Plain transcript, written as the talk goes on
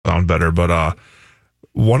sound better, but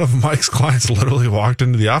one of Mike's clients literally walked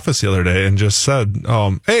into the office the other day and just said,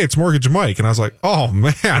 hey, it's Mortgage Mike. And I was like, oh,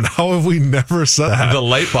 man, how have we never said that? The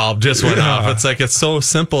light bulb just went off. It's like, it's so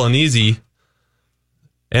simple and easy.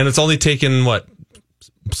 And it's only taken,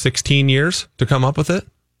 16 years to come up with it?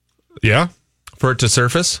 Yeah. For it to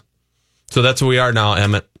surface? So that's where we are now,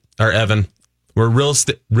 Evan. We're real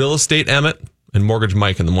estate Emmett and Mortgage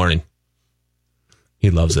Mike in the morning. He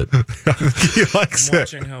loves it. He likes I'm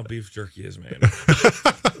watching how beef jerky is made.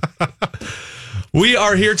 We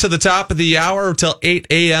are here to the top of the hour till 8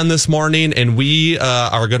 a.m. this morning, and we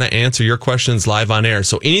are going to answer your questions live on air.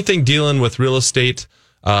 So anything dealing with real estate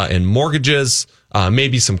and mortgages,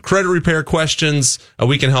 maybe some credit repair questions,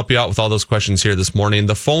 we can help you out with all those questions here this morning.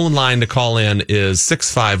 The phone line to call in is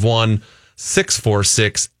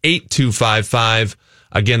 651-646-8255.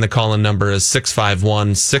 Again, the call-in number is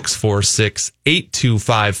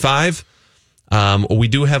 651-646-8255. We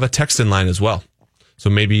do have a text-in line as well. So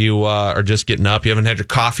maybe you are just getting up. You haven't had your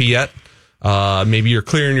coffee yet. Maybe you're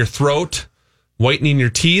clearing your throat, whitening your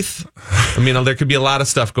teeth. I mean, there could be a lot of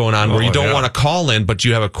stuff going on where you don't want to call in, but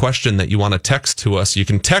you have a question that you want to text to us. You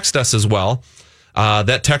can text us as well.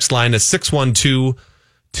 That text line is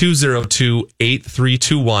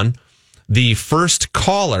 612-202-8321. The first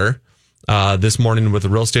caller this morning with a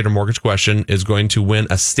real estate or mortgage question is going to win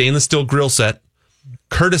a stainless steel grill set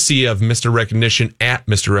courtesy of Mr. Recognition at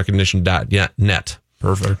mrrecognition.net.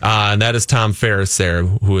 Perfect. And that is Tom Ferris there,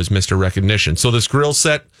 who is Mr. Recognition. So this grill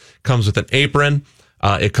set comes with an apron.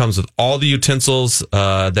 It comes with all the utensils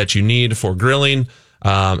that you need for grilling.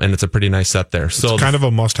 And it's a pretty nice set there. So it's kind of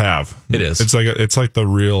a must-have. It is. It's like the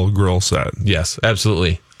real grill set. Yes,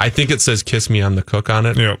 absolutely. I think it says "Kiss me, I'm the cook" on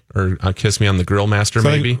it, or "Kiss me, I'm the grill master." So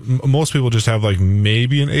maybe most people just have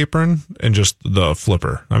maybe an apron and just the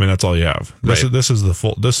flipper. I mean, that's all you have. This is the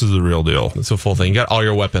full. This is the real deal. It's a full thing. You got all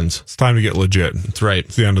your weapons. It's time to get legit. That's right.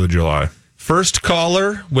 It's the end of July. First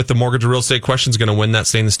caller with the mortgage or real estate question is going to win that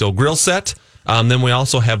stainless steel grill set. Then we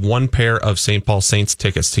also have one pair of St. Paul Saints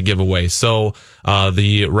tickets to give away. So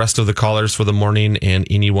the rest of the callers for the morning and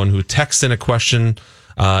anyone who texts in a question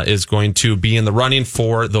is going to be in the running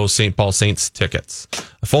for those St. Paul Saints tickets.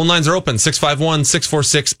 The phone lines are open,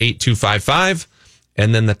 651-646-8255.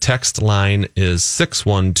 And then the text line is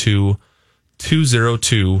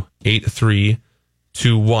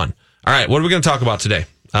 612-202-8321. All right, what are we going to talk about today?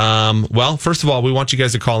 Well, first of all, we want you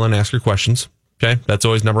guys to call in and ask your questions. Okay, that's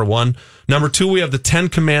always number one. Number two, we have the 10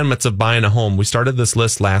 commandments of buying a home. We started this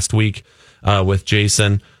list last week with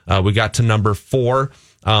Jason. We got to number 4.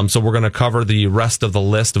 So we're going to cover the rest of the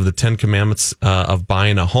list of the 10 commandments of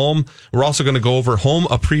buying a home. We're also going to go over home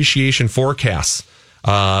appreciation forecasts.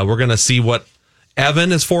 We're going to see what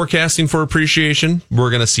Evan is forecasting for appreciation. We're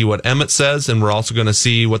going to see what Emmett says, and we're also going to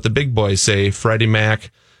see what the big boys say. Freddie Mac,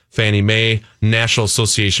 Fannie Mae, National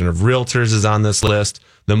Association of Realtors is on this list,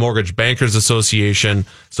 the Mortgage Bankers Association.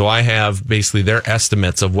 So I have basically their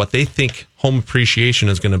estimates of what they think home appreciation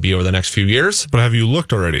is going to be over the next few years. But have you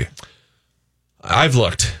looked already? I've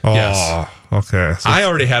looked. Yes. Okay. So I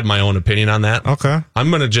already had my own opinion on that. Okay.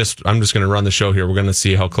 I'm just going to run the show here. We're going to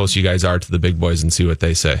see how close you guys are to the big boys and see what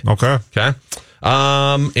they say. Okay. Okay.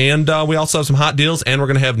 And we also have some hot deals, and we're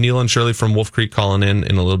going to have Neil and Shirley from Wolf Creek calling in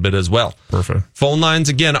a little bit as well. Perfect. Phone lines,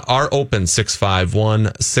 again, are open,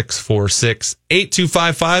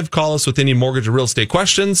 651-646-8255. Call us with any mortgage or real estate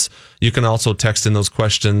questions. You can also text in those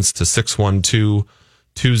questions to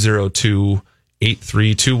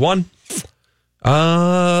 612-202-8321.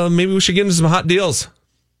 Maybe we should get into some hot deals.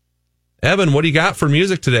 Evan, what do you got for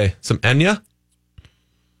music today? Some Enya?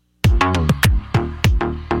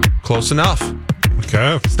 Close enough.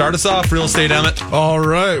 Okay. Start us off, Real Estate Emmett. All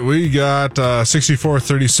right. We got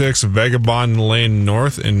 6436 Vagabond Lane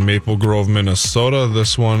North in Maple Grove, Minnesota.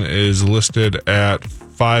 This one is listed at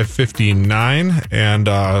 $559. And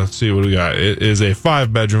let's see what we got. It is a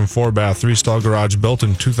 5-bedroom, 4-bath, 3-stall garage built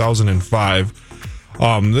in 2005.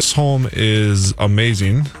 This home is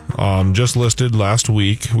amazing. Just listed last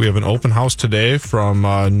week. We have an open house today from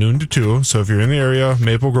noon to 2. So if you're in the area,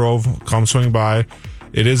 Maple Grove, come swing by.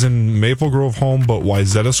 It is in Maple Grove home, but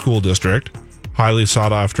Wayzata School District. Highly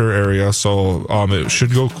sought after area, so it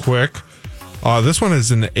should go quick. This one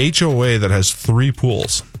is an HOA that has 3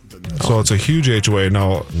 pools. So it's a huge HOA.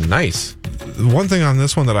 Now, nice. One thing on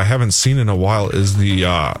this one that I haven't seen in a while is the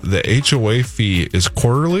HOA fee is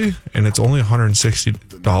quarterly, and it's only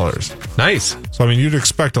 $160. Nice. So, I mean, you'd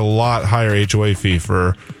expect a lot higher HOA fee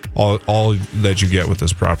for all that you get with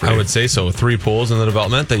this property. I would say so. 3 pools in the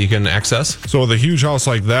development that you can access. So with a huge house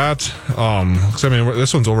like that, 'cause I mean,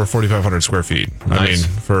 this one's over 4,500 square feet. Nice. I mean,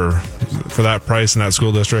 for that price in that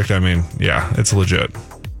school district, I mean, yeah, it's legit.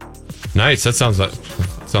 Nice. That sounds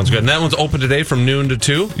good. And that one's open today from noon to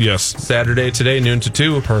 2. Yes. Saturday today, noon to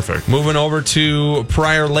 2. Perfect. Moving over to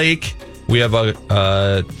Prior Lake, we have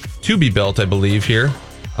a to be built, I believe, here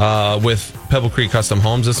with Pebble Creek Custom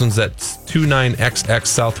Homes. This one's at 29XX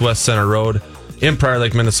Southwest Center Road in Prior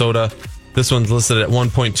Lake, Minnesota. This one's listed at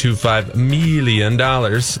 $1.25 million.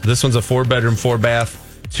 This one's a 4-bedroom,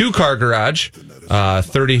 4-bath, 2-car garage,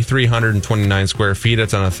 3,329 square feet.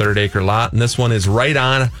 It's on a 3rd-acre lot. And this one is right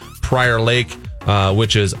on Prior Lake,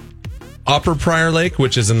 which is Upper Prior Lake,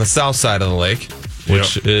 which is in the south side of the lake,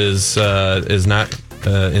 which is not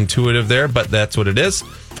intuitive there, but that's what it is.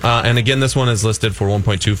 And again, this one is listed for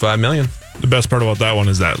 $1.25 million. The best part about that one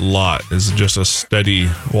is that lot is just a steady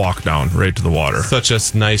walk down right to the water. Such a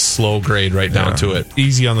nice slow grade right down to it.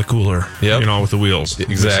 Easy on the cooler, with the wheels.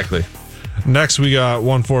 Exactly. Next, we got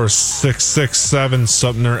 14667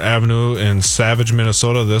 Sumner Avenue in Savage,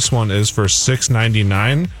 Minnesota. This one is for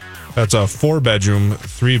 $699. That's a 4-bedroom,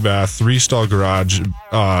 3-bath, 3-stall garage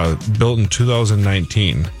built in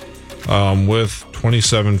 2019 with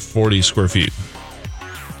 2740 square feet.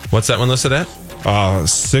 What's that one listed at?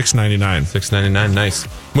 $699. $699. Nice.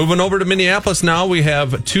 Moving over to Minneapolis now, we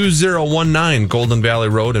have 2019 Golden Valley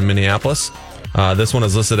Road in Minneapolis. This one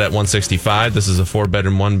is listed at $165. This is a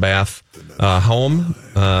 4-bedroom, 1-bath home.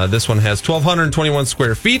 This one has 1,221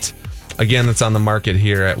 square feet. Again, it's on the market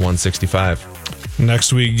here at $165.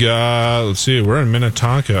 Next we got, let's see, we're in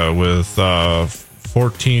Minnetonka with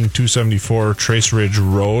 14274 Trace Ridge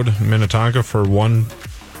Road, Minnetonka for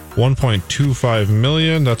 $1.25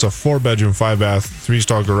 million. That's a 4-bedroom, 5-bath,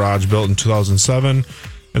 3-stall garage built in 2007.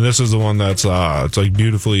 And this is the one that's it's like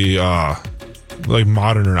beautifully like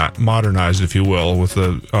modernized, if you will, with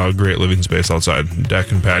a great living space outside,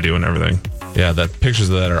 deck and patio and everything. Yeah, the pictures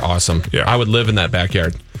of that are awesome. Yeah, I would live in that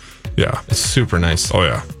backyard. Yeah, it's super nice. Oh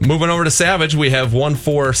yeah. Moving over to Savage, we have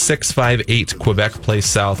 14658 Quebec Place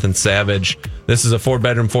South in Savage. This is a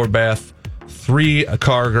 4-bedroom, 4-bath,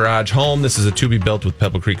 3-car garage home. This is a to-be-built with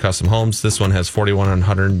Pebble Creek Custom Homes. This one has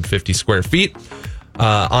 4,150 square feet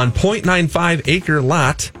on 0.95 acre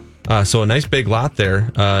lot. So a nice big lot there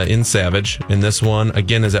in Savage. And this one,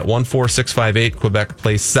 again, is at 14658 Quebec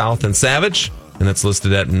Place South in Savage. And it's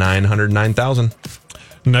listed at $909,000.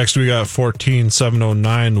 Next, we got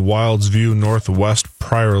 14709 Wilds View Northwest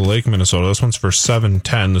Prior Lake, Minnesota. This one's for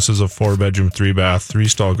 $710. This is a 4-bedroom, 3-bath,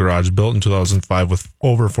 3-stall garage built in 2005 with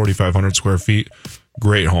over 4,500 square feet.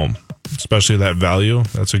 Great home, especially that value.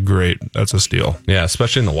 That's a steal. Yeah,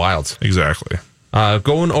 especially in the wilds. Exactly.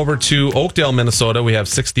 Going over to Oakdale, Minnesota, we have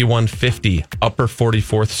 6150 Upper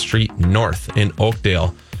 44th Street North in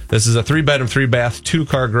Oakdale. This is a 3-bedroom, 3-bath,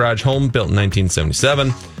 2-car garage home built in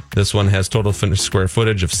 1977. This one has total finished square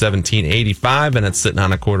footage of 1,785, and it's sitting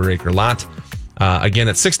on a 1/4 acre lot. Again,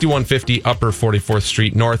 at 6150 Upper 44th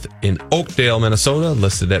Street North in Oakdale, Minnesota,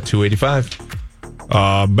 listed at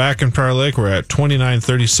 $285. Back in Prior Lake, we're at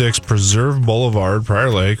 2936 Preserve Boulevard, Prior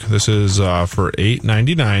Lake. This is for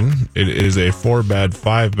 $899. It is a 4-bed,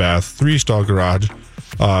 5-bath, 3-stall garage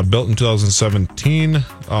built in 2017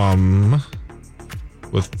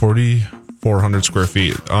 with 4,400 square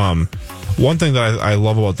feet. One thing that I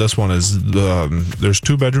love about this one is there's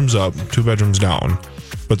 2 bedrooms up, 2 bedrooms down,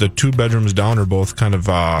 but the 2 bedrooms down are both kind of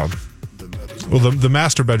the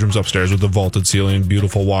master bedroom's upstairs with the vaulted ceiling,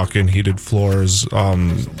 beautiful walk-in heated floors,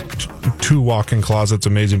 2 walk-in closets,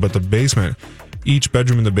 amazing. But the basement, each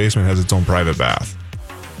bedroom in the basement has its own private bath.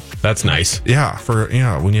 That's nice. Yeah,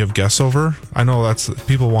 when you have guests over, I know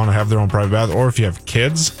people want to have their own private bath, or if you have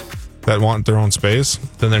kids that want their own space,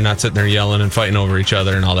 then they're not sitting there yelling and fighting over each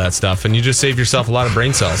other and all that stuff, and you just save yourself a lot of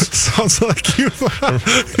brain cells. Sounds like you've gone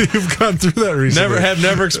through that recently.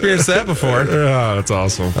 Never experienced that before. Yeah, that's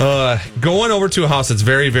awesome. Going over to a house that's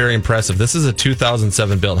very, very impressive. This is a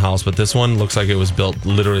 2007 built house, but this one looks like it was built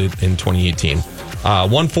literally in 2018.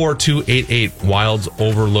 14288 Wilds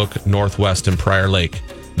Overlook Northwest in Prior Lake.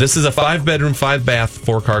 This is a 5-bedroom, 5-bath,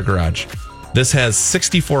 4-car garage. This has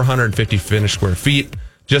 6,450 finished square feet.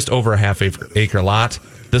 Just over a 1/2 acre lot.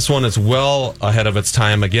 This one is well ahead of its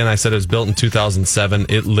time. Again, I said it was built in 2007.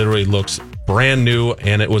 It literally looks brand new,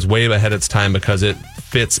 and it was way ahead of its time because it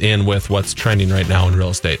fits in with what's trending right now in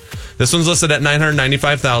real estate. This one's listed at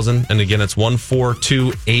 $995,000, and again, it's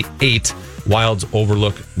 14288 Wilds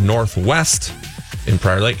Overlook Northwest in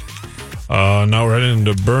Prior Lake. Now we're heading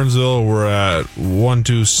into Burnsville. We're at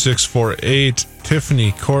 12648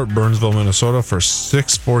 Tiffany Court, Burnsville, Minnesota for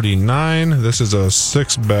 $649. This is a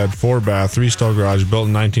 6-bed, 4-bath, 3-stall garage built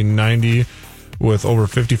in 1990 with over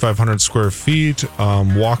 5,500 square feet.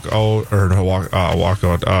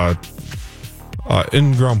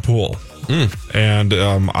 In-ground pool. And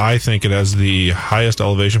I think it has the highest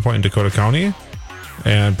elevation point in Dakota County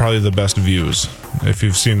and probably the best views. If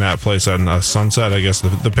you've seen that place on Sunset, I guess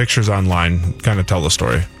the pictures online kind of tell the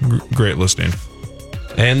story. Great listing.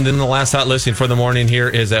 And then the last hot listing for the morning here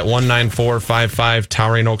is at 19455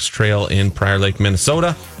 Towering Oaks Trail in Prior Lake,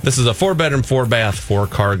 Minnesota. This is a 4-bedroom, 4-bath,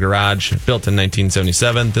 4-car garage built in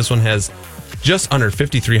 1977. This one has just under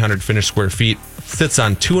 5,300 finished square feet, sits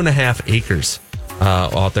on 2.5 acres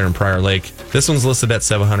out there in Prior Lake. This one's listed at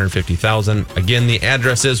 $750,000. Again, the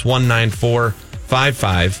address is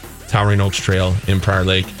 19455 Towering Oaks Trail in Prior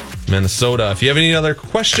Lake, Minnesota. If you have any other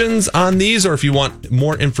questions on these, or if you want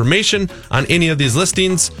more information on any of these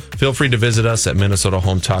listings, feel free to visit us at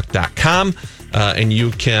minnesotahometalk.com, and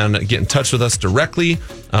you can get in touch with us directly.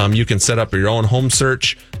 You can set up your own home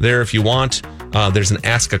search there if you want. There's an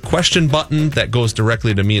Ask a Question button that goes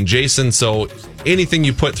directly to me and Jason. So anything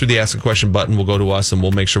you put through the Ask a Question button will go to us, and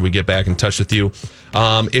we'll make sure we get back in touch with you.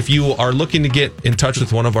 If you are looking to get in touch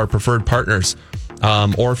with one of our preferred partners,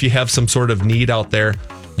 or if you have some sort of need out there,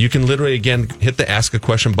 you can literally, again, hit the Ask a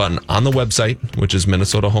Question button on the website, which is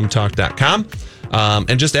minnesotahometalk.com,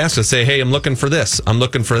 and just ask us, say, hey, I'm looking for this. I'm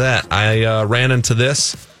looking for that. I ran into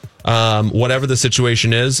this, whatever the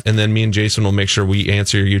situation is, and then me and Jason will make sure we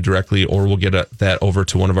answer you directly, or we'll get that over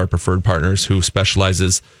to one of our preferred partners who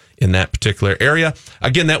specializes in that particular area.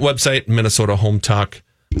 Again, that website,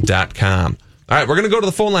 minnesotahometalk.com. All right, we're going to go to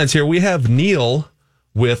the phone lines here. We have Neil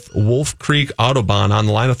with Wolf Creek Autobahn on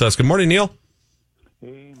the line with us. Good morning, Neil.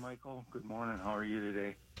 Hey, Michael. Good morning. How are you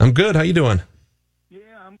today? I'm good. How you doing?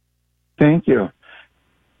 Yeah, thank you.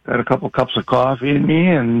 Got a couple cups of coffee in me,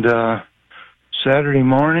 and Saturday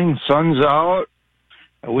morning, sun's out.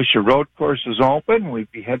 I wish the road course was open.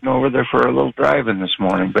 We'd be heading over there for a little driving this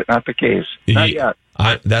morning, but not the case. Not yet.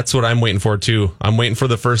 That's what I'm waiting for, too. I'm waiting for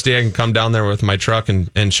the first day I can come down there with my truck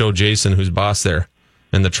and show Jason who's boss there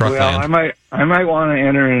in the truck land. I might want to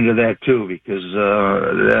enter into that, too, because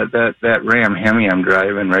that Ram Hemi I'm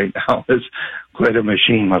driving right now is quite a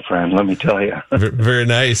machine, my friend, let me tell you. Very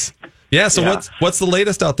nice. Yeah, so yeah. What's the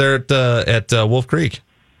latest out there at Wolf Creek?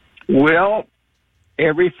 Well,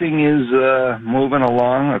 everything is moving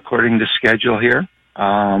along according to schedule here.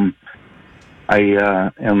 I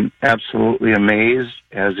am absolutely amazed,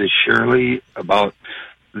 as is Shirley, about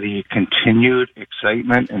the continued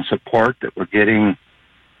excitement and support that we're getting,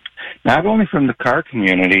 not only from the car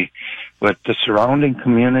community, but the surrounding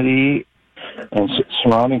community and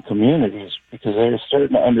surrounding communities, because they're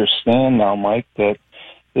starting to understand now, Mike, that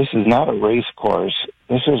this is not a race course.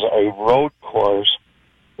 This is a road course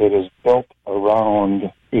that is built around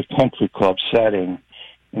a country club setting.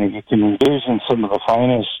 And if you can envision some of the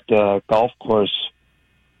finest golf course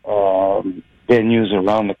venues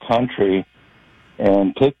around the country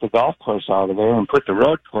and take the golf course out of there and put the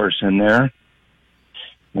road course in there,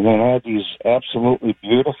 and then add these absolutely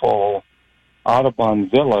beautiful Autobahn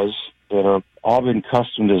villas that are all been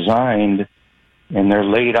custom designed, and they're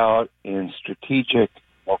laid out in strategic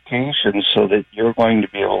locations so that you're going to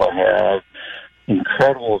be able to have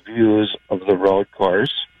incredible views of the road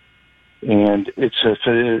course. And it's a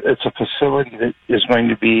facility that is going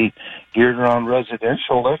to be geared around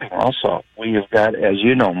residential living also. We have got, as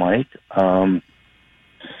you know, Mike,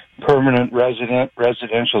 permanent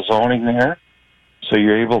residential zoning there. So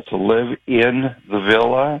you're able to live in the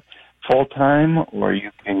villa full-time, or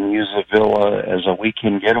you can use the villa as a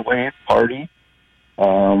weekend getaway party,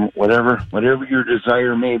 whatever your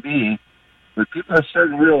desire may be. But people are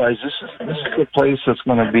starting to realize this is a place that's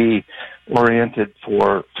going to be oriented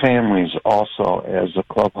for families also, as the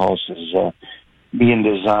clubhouse is being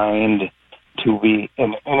designed to be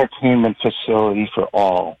an entertainment facility for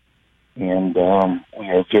all. And we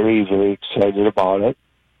are very, very excited about it.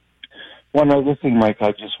 One other thing, Mike,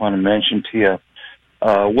 I just want to mention to you,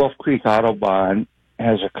 Wolf Creek Autobahn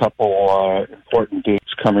has a couple important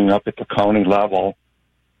dates coming up at the county level.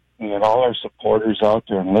 And all our supporters out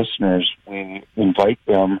there and listeners, we invite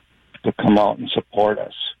them to come out and support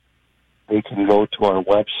us. They can go to our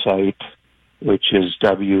website, which is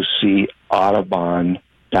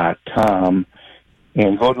wcautobahn.com,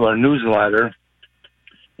 and go to our newsletter,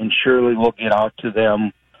 and surely we'll get out to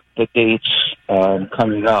them the dates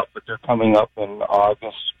coming up. But they're coming up in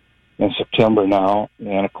August and September now.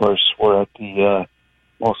 And, of course, we're at the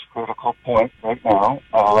most critical point right now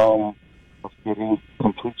of getting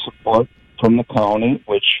complete support from the county,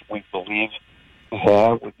 which we believe we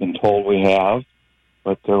have. We've been told we have.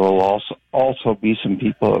 But there will also be some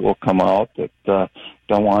people that will come out that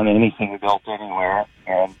don't want anything built anywhere,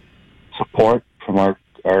 and support from our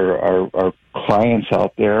clients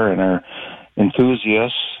out there and our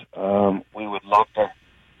enthusiasts. We would love to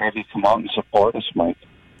have you come out support us, Mike.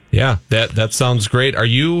 Yeah, that sounds great. Are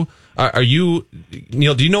you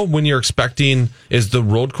Neil? Do you know when you're expecting? Is the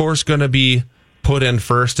road course going to be put in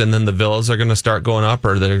first, and then the villas are going to start going up,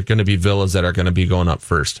 or are there going to be villas that are going to be going up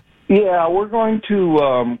first? Yeah, we're going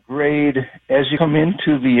to grade as you come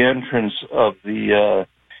into the entrance of the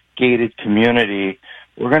gated community.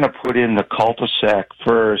 We're going to put in the cul-de-sac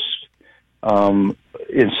first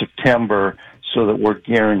in September, so that we're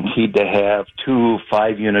guaranteed to have 2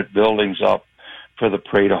 5-unit buildings up for the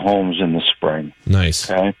parade of homes in the spring. Nice.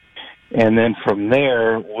 Okay, and then from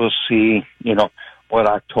there we'll see, what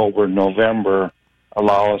October, November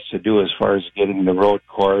allow us to do as far as getting the road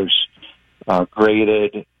course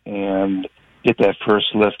graded and get that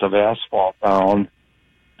first lift of asphalt down,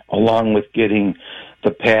 along with getting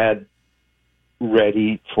the pad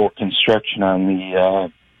ready for construction on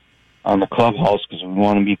the clubhouse, because we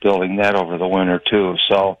want to be building that over the winter too.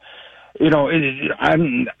 So,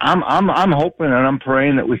 I'm hoping and I'm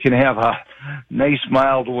praying that we can have a nice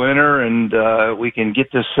mild winter and we can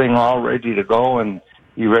get this thing all ready to go and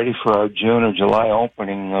be ready for our June or July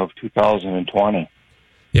opening of 2020.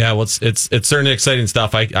 Yeah, well, it's certainly exciting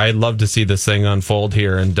stuff. I'd love to see this thing unfold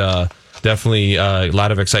here, and definitely a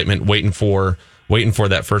lot of excitement waiting for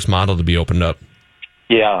that first model to be opened up.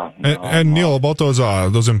 Yeah. And Neil, about those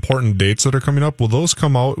important dates that are coming up, will those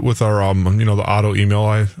come out with our the auto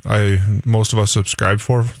email I most of us subscribe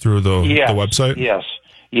for through the website? Yes.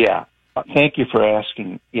 Yeah. Thank you for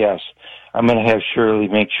asking. Yes. I'm going to have Shirley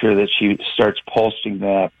make sure that she starts posting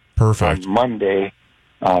that. Perfect. On Monday,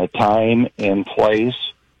 time and place,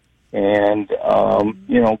 and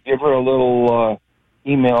give her a little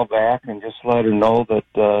email back and just let her know that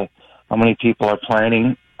how many people are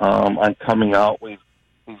planning on coming out. We've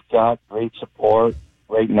got great support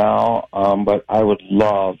right now, but I would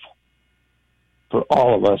love for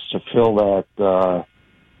all of us to fill that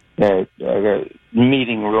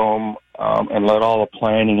meeting room and let all the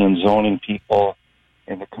planning and zoning people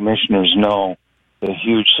and the commissioners know the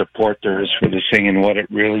huge support there is for this thing and what it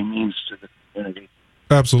really means to the community.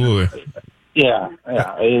 Absolutely. Yeah.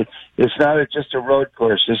 It's not just a road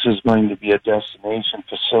course. This is going to be a destination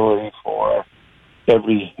facility for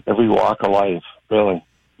every walk of life, really.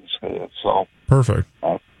 So perfect.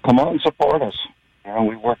 Come out and support us.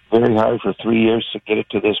 We worked very hard for 3 years to get it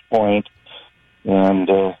to this point, and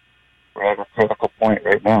we're at a critical point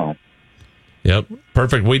right now. Yep,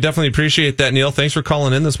 perfect. We definitely appreciate that, Neil. Thanks for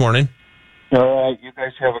calling in this morning. All right, you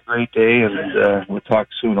guys have a great day, and we'll talk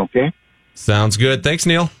soon, okay? Sounds good. Thanks,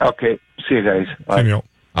 Neil. Okay, see you guys. Bye. Hey, Neil.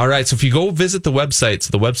 All right, so if you go visit the website, so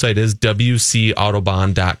the website is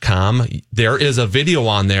wcautobahn.com. There is a video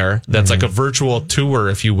on there that's like a virtual tour,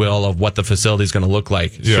 if you will, of what the facility is going to look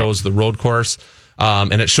like. It shows the road course,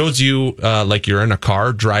 and it shows you like you're in a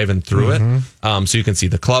car driving through it. So you can see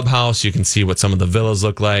the clubhouse, you can see what some of the villas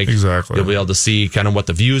look like. Exactly. You'll be able to see kind of what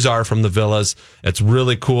the views are from the villas. It's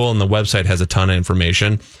really cool, and the website has a ton of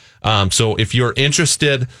information. So if you're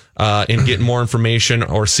interested in getting more information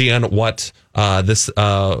or seeing what this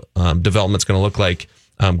development's going to look like,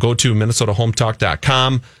 go to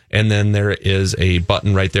MinnesotaHometalk.com, and then there is a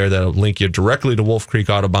button right there that'll link you directly to Wolf Creek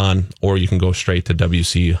Autobahn, or you can go straight to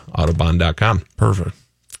WCAutobahn.com. Perfect.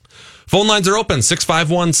 Phone lines are open,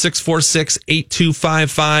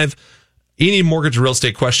 651-646-8255. Any mortgage or real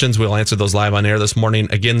estate questions, we'll answer those live on air this morning.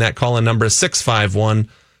 Again, that call-in number is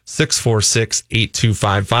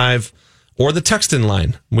 651-646-8255, or the text-in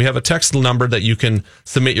line. We have a text number that you can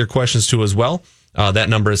submit your questions to as well. That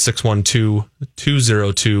number is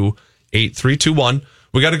 612-202-8321.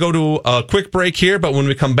 We got to go to a quick break here, but when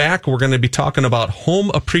we come back, we're going to be talking about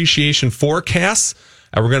home appreciation forecasts,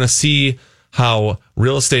 and we're going to see how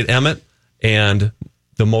Real Estate Emmett and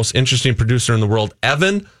the most interesting producer in the world,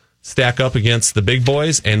 Evan, stack up against the big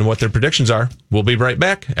boys and what their predictions are. We'll be right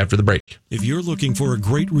back after the break. If you're looking for a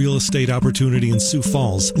great real estate opportunity in Sioux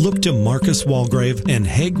Falls, look to Marcus Walgrave and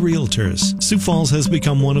Hague Realtors. Sioux Falls has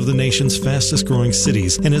become one of the nation's fastest growing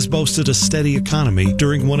cities and has boasted a steady economy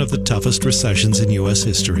during one of the toughest recessions in U.S.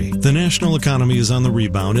 history. The national economy is on the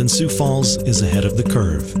rebound and Sioux Falls is ahead of the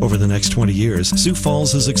curve. Over the next 20 years, Sioux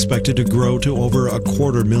Falls is expected to grow to over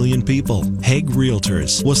 250,000 people. Hague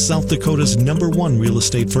Realtors was South Dakota's #1 real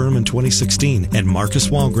estate firm in 2016, and Marcus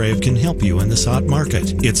Walgrave can help you in this hot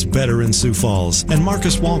market. It's better in Sioux Falls, and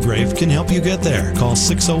Marcus Walgrave can help you get there. Call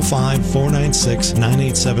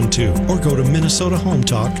 605-496-9872 or go to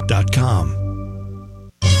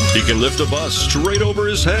MinnesotaHometalk.com. He can lift a bus straight over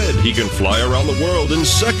his head. He can fly around the world in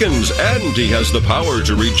seconds, and he has the power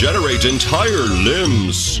to regenerate entire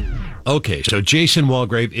limbs. Okay, so Jason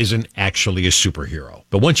Walgrave isn't actually a superhero.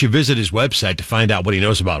 But once you visit his website to find out what he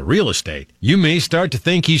knows about real estate, you may start to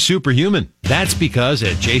think he's superhuman. That's because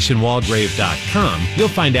at jasonwalgrave.com, you'll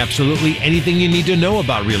find absolutely anything you need to know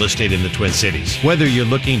about real estate in the Twin Cities. Whether you're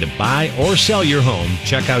looking to buy or sell your home,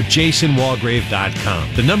 check out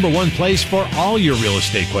jasonwalgrave.com, the #1 place for all your real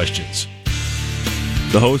estate questions.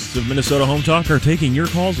 The hosts of Minnesota Home Talk are taking your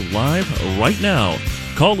calls live right now.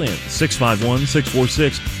 Call in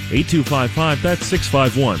 651-646-8255. That's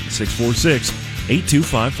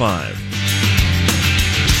 651-646-8255.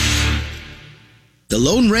 The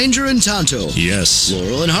Lone Ranger and Tonto. Yes.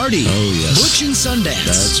 Laurel and Hardy. Oh, yes. Butch and Sundance.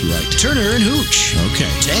 That's right. Turner and Hooch. Okay.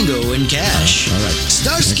 Tango and Cash. All right.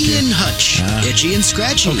 Starsky and Hutch. Itchy and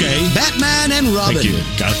Scratchy. Okay. Batman and Robin. Thank you.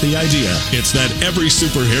 Got the idea. It's that every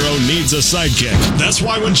superhero needs a sidekick. That's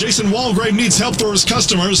why when Jason Walgrave needs help for his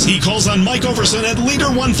customers, he calls on Mike Overson at Leader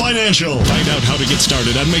One Financial. Find out how to get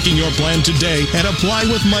started on making your plan today at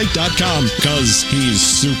applywithmike.com, because he's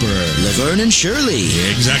super. Laverne and Shirley.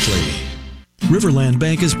 Exactly. Riverland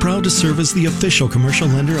Bank is proud to serve as the official commercial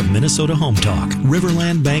lender of Minnesota Home Talk.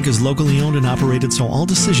 Riverland Bank is locally owned and operated, so all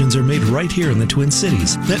decisions are made right here in the Twin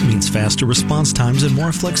Cities. That means faster response times and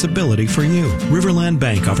more flexibility for you. Riverland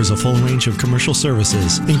Bank offers a full range of commercial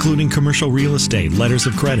services, including commercial real estate, letters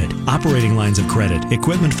of credit, operating lines of credit,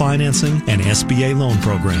 equipment financing, and SBA loan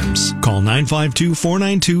programs. Call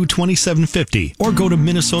 952-492-2750 or go to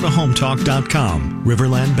minnesotahometalk.com.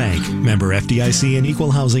 Riverland Bank, member FDIC and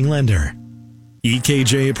equal housing lender.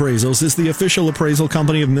 EKJ Appraisals is the official appraisal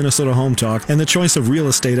company of Minnesota Home Talk and the choice of real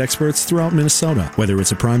estate experts throughout Minnesota. Whether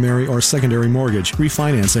it's a primary or secondary mortgage,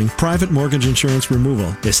 refinancing, private mortgage insurance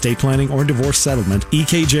removal, estate planning, or divorce settlement,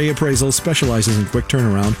 EKJ Appraisals specializes in quick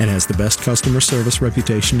turnaround and has the best customer service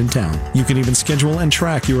reputation in town. You can even schedule and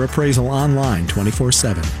track your appraisal online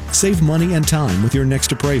 24/7. Save money and time with your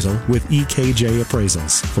next appraisal with EKJ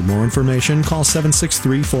Appraisals. For more information, call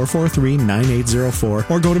 763-443-9804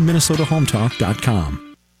 or go to minnesotahometalk.com.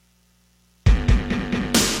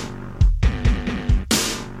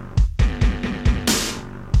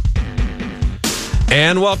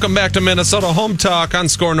 And welcome back to Minnesota Home Talk on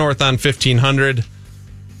Score North on 1500.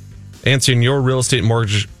 Answering your real estate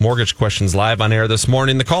mortgage questions live on air this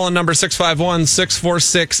morning. The call-in number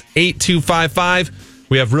 651-646-8255.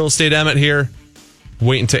 We have Real Estate Emmett here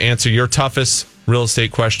waiting to answer your toughest real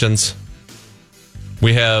estate questions.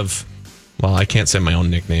 We have, well, I can't say my own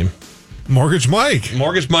nickname. Mortgage Mike.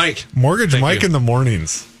 Mortgage Mike. Mortgage Thank Mike you. in the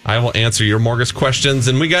mornings. I will answer your mortgage questions.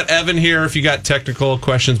 And we got Evan here. If you got technical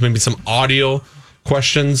questions, maybe some audio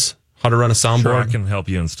questions, how to run a soundboard. Sure, I can help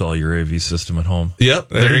you install your AV system at home. Yep,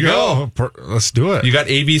 there you go. Let's do it. You got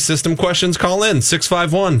AV system questions? Call in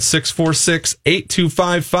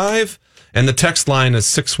 651-646-8255. And the text line is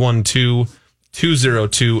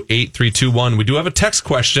 612-202-8321. We do have a text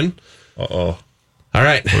question. Uh-oh. All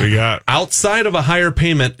right. What do we got? Outside of a higher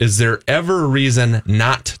payment, is there ever a reason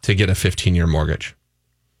not to get a 15-year mortgage?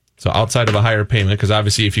 So outside of a higher payment, because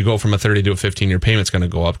obviously if you go from a 30 to a 15-year payment, it's going to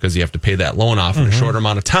go up because you have to pay that loan off in a shorter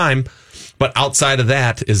amount of time. But outside of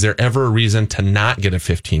that, is there ever a reason to not get a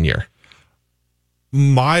 15-year?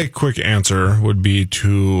 My quick answer would be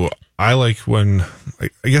I like when,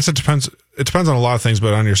 I guess it depends on a lot of things,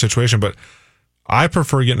 but on your situation, but I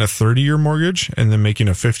prefer getting a 30-year mortgage and then making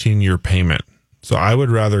a 15-year payment. So I would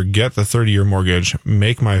rather get the 30-year mortgage,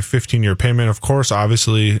 make my 15-year payment. Of course,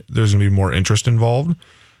 obviously, there's going to be more interest involved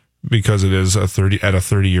because it is at a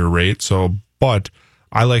 30-year rate. So, but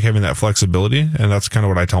I like having that flexibility, and that's kind of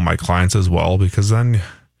what I tell my clients as well, because then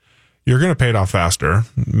you're going to pay it off faster.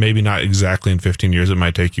 Maybe not exactly in 15 years. It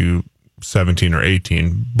might take you 17 or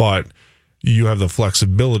 18, but you have the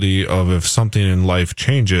flexibility of if something in life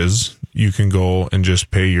changes, you can go and just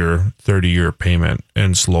pay your 30-year payment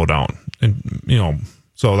and slow down. And,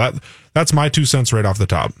 so that's my 2 cents right off the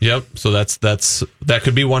top. Yep. So that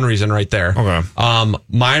could be one reason right there. Okay.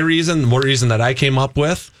 One reason that I came up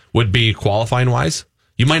with would be qualifying wise.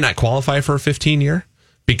 You might not qualify for a 15-year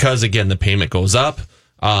because, again, the payment goes up.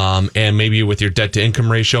 And maybe with your debt to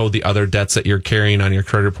income ratio, the other debts that you're carrying on your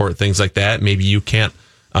credit report, things like that, maybe you can't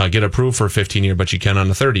get approved for a 15-year, but you can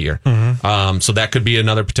on a 30-year. Mm-hmm. So that could be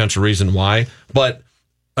another potential reason why. But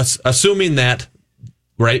assuming that,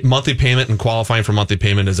 right, monthly payment and qualifying for monthly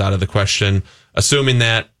payment is out of the question, assuming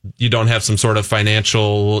that you don't have some sort of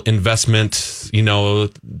financial investment,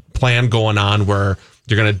 plan going on where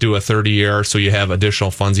you're going to do a 30-year, so you have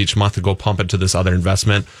additional funds each month to go pump into this other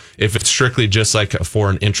investment. If it's strictly just like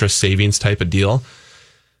for an interest savings type of deal,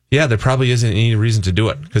 yeah, there probably isn't any reason to do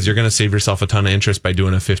it because you're going to save yourself a ton of interest by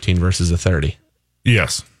doing a 15 versus a 30.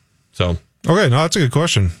 Yes. So, okay, no, that's a good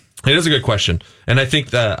question. It is a good question. And I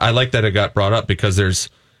think that I like that it got brought up because there's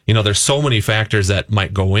so many factors that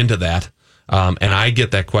might go into that. And I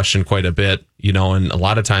get that question quite a bit, and a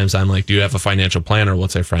lot of times I'm like, do you have a financial planner?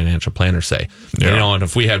 What's a financial planner say? Yeah. And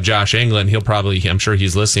if we have Josh England, I'm sure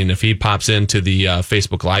he's listening. If he pops into the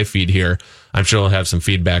Facebook Live feed here, I'm sure he'll have some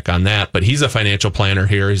feedback on that. But he's a financial planner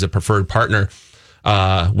here. He's a preferred partner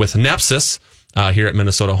with Nepsis here at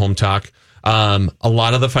Minnesota Home Talk. A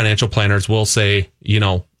lot of the financial planners will say,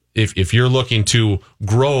 if you're looking to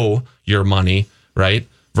grow your money, right,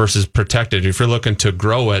 versus protect it, if you're looking to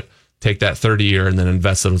grow it, take that 30-year and then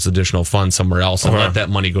invest those additional funds somewhere else and let that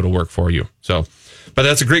money go to work for you. So, but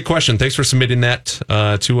that's a great question. Thanks for submitting that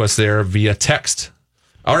to us there via text.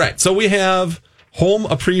 All right. So we have home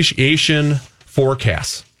appreciation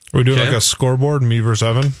forecasts. Are we doing like a scoreboard, me versus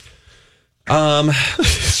Evan?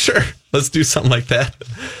 Sure. Let's do something like that.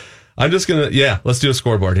 I'm just going to, let's do a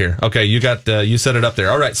scoreboard here. Okay. You set it up there.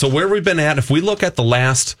 All right. So where we've been at, if we look at the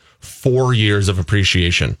last 4 years of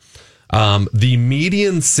appreciation, the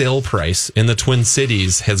median sale price in the Twin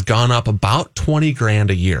Cities has gone up about $20,000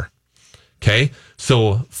 a year. Okay.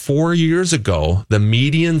 So 4 years ago, the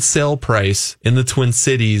median sale price in the Twin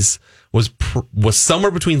Cities was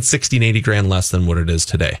somewhere between 60 and 80 grand less than what it is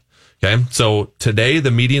today. Okay. So today,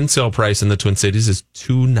 the median sale price in the Twin Cities is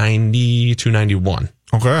 $290, $291.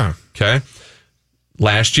 Okay.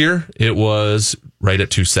 Last year, it was right at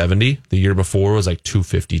 $270. The year before was like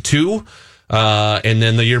 $252. And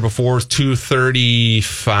then the year before was $235,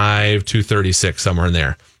 $236, somewhere in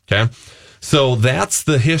there. Okay. So that's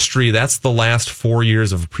the history. That's the last 4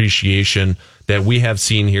 years of appreciation that we have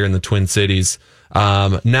seen here in the Twin Cities.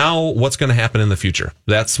 Now, what's going to happen in the future?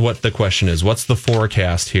 That's what the question is. What's the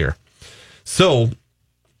forecast here? So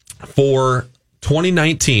for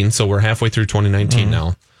 2019, so we're halfway through 2019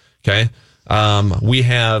 now. Okay. We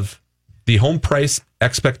have the Home Price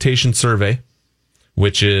Expectation Survey,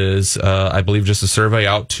 which is, I believe, just a survey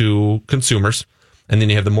out to consumers. And then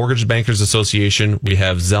you have the Mortgage Bankers Association. We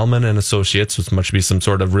have Zelman and Associates, which must be some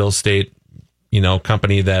sort of real estate,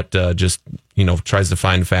 company that just, tries to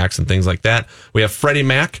find facts and things like that. We have Freddie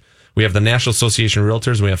Mac. We have the National Association of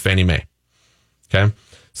Realtors. And we have Fannie Mae. Okay.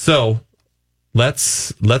 So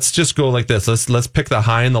let's just go like this. Let's pick the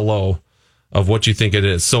high and the low of what you think it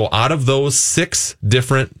is. So out of those 6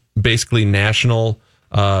 different, basically national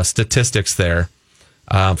statistics there,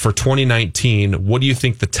 for 2019, what do you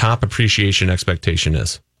think the top appreciation expectation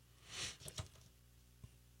is?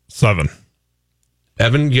 7.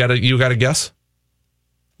 Evan, you got a guess?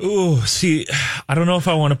 Ooh, see, I don't know if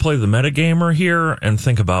I want to play the metagamer here and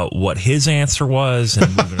think about what his answer was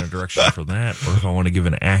and move in a direction for that, or if I want to give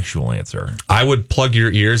an actual answer. I would plug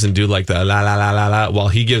your ears and do like the la la la la la while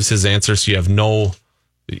he gives his answer, so you have no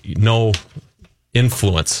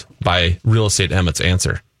influence by Real Estate Emmett's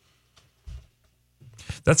answer.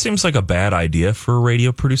 That seems like a bad idea for a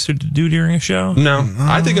radio producer to do during a show. No,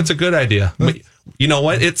 I think it's a good idea. You know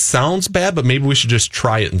what? It sounds bad, but maybe we should just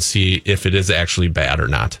try it and see if it is actually bad or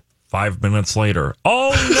not. 5 minutes later.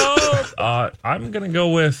 Oh no! I'm gonna go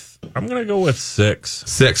with 6.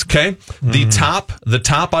 6. Okay. The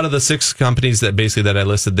top out of the 6 companies that I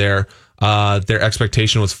listed there, their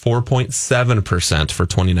expectation was 4.7% for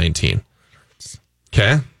 2019.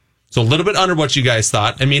 Okay. So a little bit under what you guys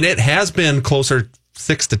thought. I mean, it has been closer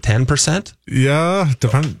 6 to 10%. Yeah,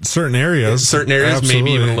 depend certain areas. Certain areas, absolutely.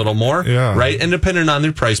 maybe even a little more. Yeah. Right. And depending on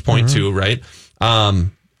their price point too, right?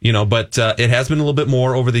 But it has been a little bit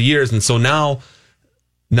more over the years. And so now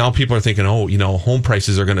people are thinking, home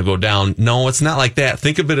prices are going to go down. No, it's not like that.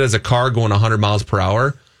 Think of it as a car going 100 miles per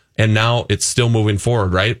hour, and now it's still moving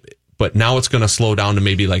forward, right? But now it's going to slow down to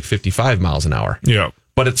maybe like 55 miles an hour. Yeah.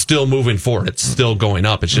 But it's still moving forward. It's still going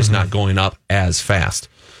up. It's just not going up as fast.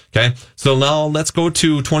 Okay. So now let's go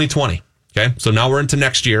to 2020. Okay. So now we're into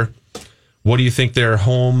next year. What do you think their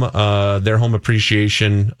home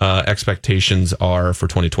appreciation expectations are for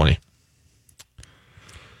 2020?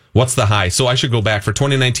 What's the high? So I should go back. For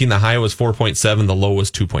 2019, the high was 4.7. The low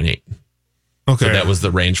was 2.8. Okay. So that was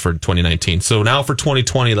the range for 2019. So now for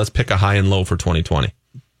 2020, let's pick a high and low for 2020.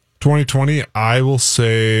 2020, I will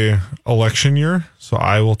say election year. So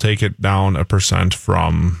I will take it down 1%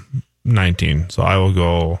 from 19. So I will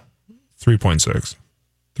go 3.6.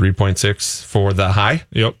 3.6 for the high?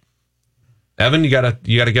 Yep. Evan, you got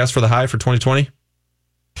a guess for the high for 2020?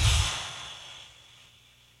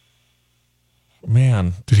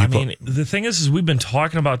 Man, the thing is we've been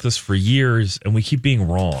talking about this for years and we keep being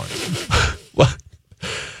wrong. Well,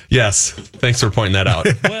 yes. Thanks for pointing that out.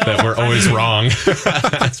 That we're always wrong.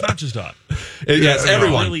 It's not just us. Yes,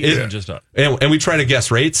 everyone. Really isn't just us. And we try to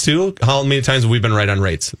guess rates too. How many times have we been right on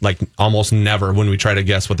rates? Like almost never when we try to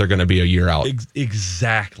guess what they're going to be a year out.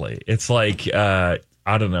 Exactly. It's like, I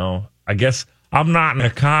don't know. I guess I'm not an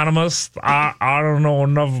economist. I don't know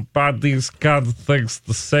enough about these kinds of things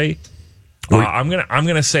to say. I'm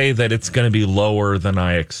gonna say that it's gonna be lower than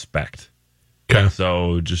I expect. Okay.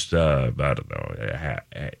 So just I don't know.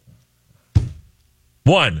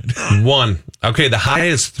 1. Okay, the high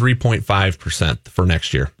is 3.5% for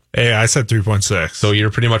next year. Hey, I said 3.6. So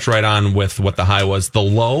you're pretty much right on with what the high was. The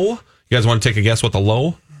low, you guys want to take a guess what the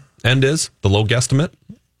low end is? The low guesstimate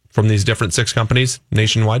from these different 6 companies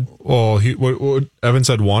nationwide? Well, what Evan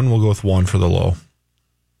said 1. We'll go with 1 for the low.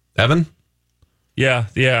 Evan? Yeah.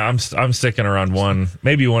 I'm sticking around 1,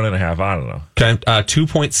 maybe 1.5. I don't know. Okay,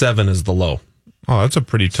 2.7 is the low. Oh, that's a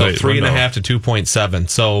pretty tight. So 3.5 to 2.7.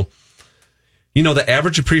 So, the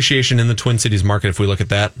average appreciation in the Twin Cities market, if we look at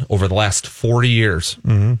that over the last 40 years,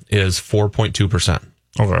 is 4.2%.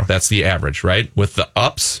 Okay. That's the average, right? With the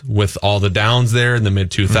ups, with all the downs there in the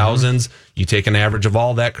mid 2000s, you take an average of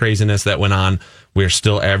all that craziness that went on, we're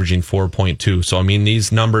still averaging 4.2. So, I mean,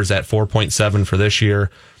 these numbers at 4.7 for this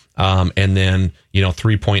year, and then,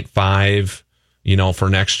 3.5, for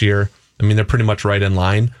next year, I mean, they're pretty much right in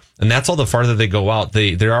line. And that's all the farther they go out.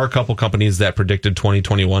 There are a couple companies that predicted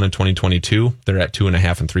 2021 and 2022. They're at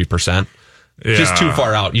 2.5% and 3%. Just too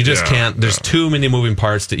far out. You just can't. There's too many moving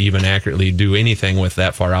parts to even accurately do anything with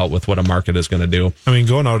that far out with what a market is going to do. I mean,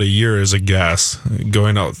 going out a year is a guess.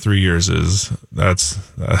 Going out 3 years that's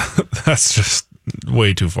just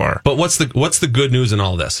way too far. But what's the good news in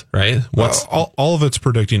all this, right? All of it's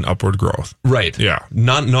predicting upward growth. Right. Yeah.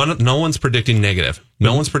 No one's predicting negative.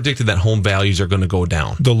 No one's predicted that home values are going to go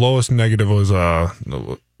down. The lowest negative was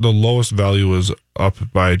the lowest value was up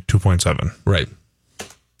by 2.7. Right.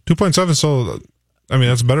 2.7. So, I mean,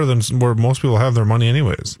 that's better than where most people have their money,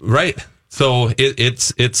 anyways. Right. So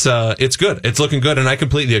it's good. It's looking good, and I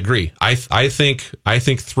completely agree. I think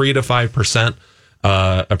 3 to 5%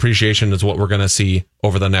 appreciation is what we're going to see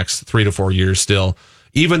over the next 3 to 4 years. Still,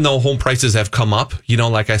 even though home prices have come up,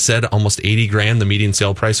 like I said, almost $80,000 the median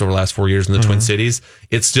sale price over the last 4 years in the Twin Cities.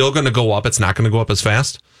 It's still going to go up. It's not going to go up as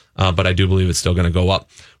fast. But I do believe it's still going to go up.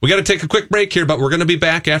 We got to take a quick break here, but we're going to be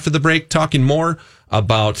back after the break talking more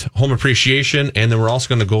about home appreciation. And then we're also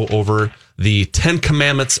going to go over the 10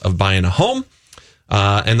 commandments of buying a home.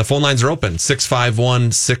 And the phone lines are open,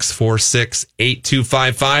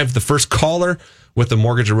 651-646-8255. The first caller with the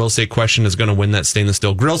mortgage or real estate question is going to win that stainless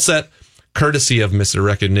steel grill set, courtesy of Mr.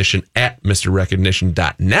 Recognition at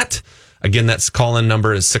MrRecognition.net. Again, that's call-in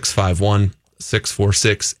number is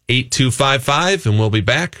 651-646-8255, and we'll be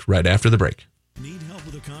back right after the break. Need help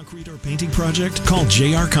with a concrete or painting project? Call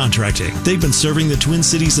JR Contracting. They've been serving the Twin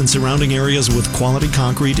Cities and surrounding areas with quality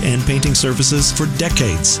concrete and painting services for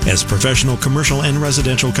decades. As professional commercial and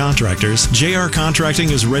residential contractors, JR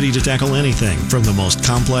Contracting is ready to tackle anything from the most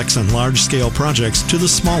complex and large-scale projects to the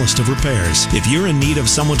smallest of repairs. If you're in need of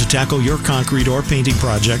someone to tackle your concrete or painting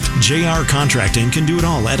project, JR Contracting can do it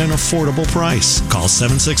all at an affordable price. Call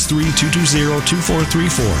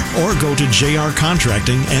 763-220-2434 or go to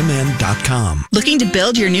jrcontractingmn.com. Looking to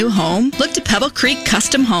build your new home? Look to Pebble Creek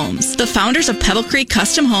Custom Homes. The founders of Pebble Creek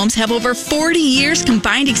Custom Homes have over 40 years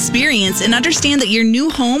combined experience and understand that your new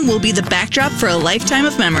home will be the backdrop for a lifetime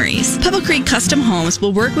of memories. Pebble Creek Custom Homes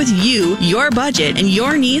will work with you, your budget, and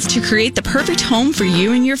your needs to create the perfect home for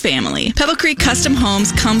you and your family. Pebble Creek Custom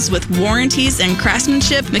Homes comes with warranties and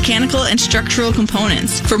craftsmanship, mechanical, and structural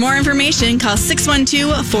components. For more information, call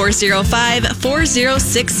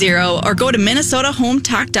 612-405-4060 or go to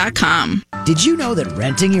MinnesotaHometalk.com. Did you know that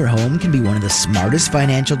renting your home can be one of the smartest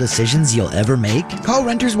financial decisions you'll ever make? Call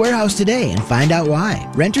Renters Warehouse today and find out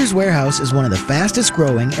why. Renters Warehouse is one of the fastest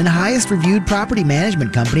growing and highest reviewed property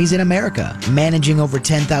management companies in America. Managing over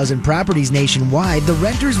 10,000 properties nationwide, the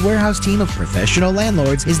Renters Warehouse team of professional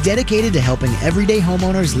landlords is dedicated to helping everyday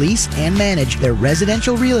homeowners lease and manage their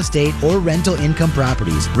residential real estate or rental income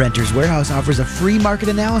properties. Renters Warehouse offers a free market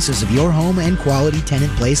analysis of your home and quality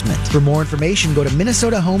tenant placement. For more information, go to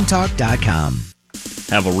MinnesotaHometalk.com.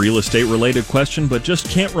 Have a real estate related question but just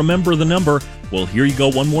can't remember the number? Well, here you go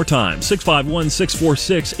one more time.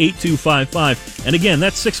 651-646-8255. And again,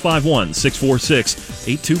 that's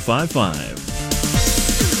 651-646-8255.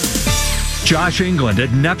 Josh England at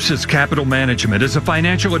Nepsis Capital Management is a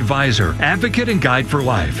financial advisor, advocate, and guide for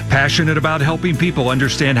life. Passionate about helping people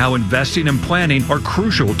understand how investing and planning are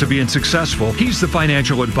crucial to being successful. He's the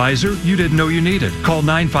financial advisor you didn't know you needed. Call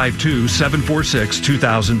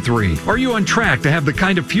 952-746-2003. Are you on track to have the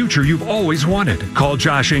kind of future you've always wanted? Call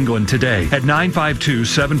Josh England today at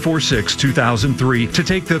 952-746-2003 to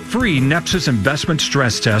take the free Nepsis investment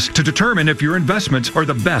stress test to determine if your investments are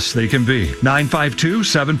the best they can be.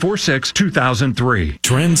 952-746-2003.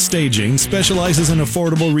 Trend Staging specializes in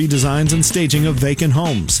affordable redesigns and staging of vacant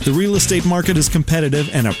homes. The real estate market is competitive,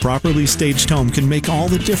 and a properly staged home can make all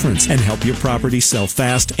the difference and help your property sell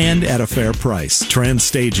fast and at a fair price. Trend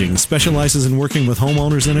Staging specializes in working with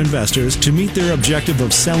homeowners and investors to meet their objective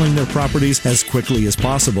of selling their properties as quickly as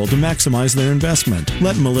possible to maximize their investment.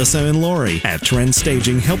 Let Melissa and Lori at Trend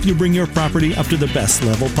Staging help you bring your property up to the best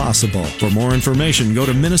level possible. For more information, go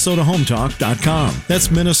to MinnesotaHometalk.com. That's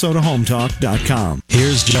MinnesotaHometalk.com.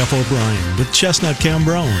 Here's Jeff O'Brien with Chestnut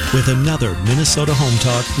Cambrone with another Minnesota Home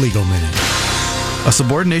Talk Legal Minute. A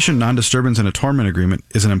subordination, non-disturbance, and attornment agreement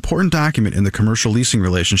is an important document in the commercial leasing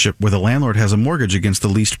relationship where the landlord has a mortgage against the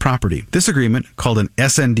leased property. This agreement, called an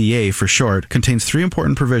SNDA for short, contains three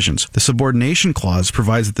important provisions. The subordination clause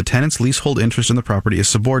provides that the tenant's leasehold interest in the property is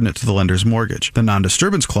subordinate to the lender's mortgage. The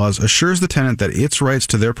non-disturbance clause assures the tenant that its rights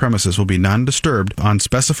to their premises will be non-disturbed on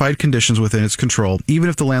specified conditions within its control, even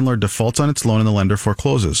if the landlord defaults on its loan and the lender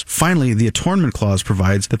forecloses. Finally, the attornment clause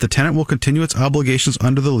provides that the tenant will continue its obligations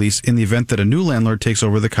under the lease in the event that a new landlord takes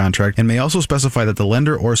over the contract, and may also specify that the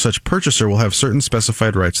lender or such purchaser will have certain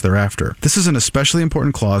specified rights thereafter. This is an especially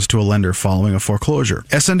important clause to a lender following a foreclosure.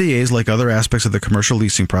 SNDAs, like other aspects of the commercial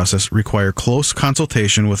leasing process, require close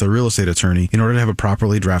consultation with a real estate attorney in order to have a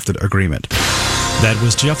properly drafted agreement. That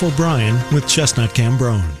was Jeff O'Brien with Chestnut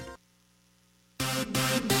Cambrone.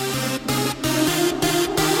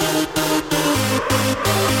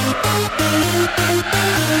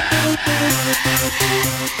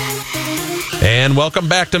 And welcome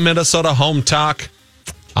back to Minnesota Home Talk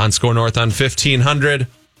on Score North on 1500.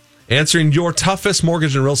 Answering your toughest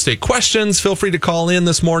mortgage and real estate questions. Feel free to call in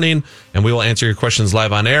this morning, and we will answer your questions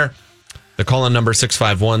live on air. The call-in number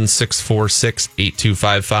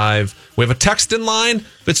 651-646-8255. We have a text in line.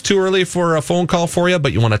 If it's too early for a phone call for you,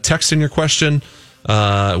 but you want to text in your question,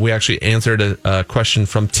 we actually answered a question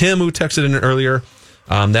from Tim, who texted in earlier.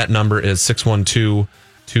 That number is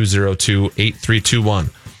 612-202-8321.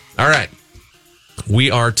 All right.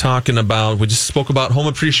 We are talking about, we just spoke about home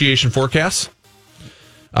appreciation forecasts.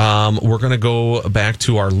 We're going to go back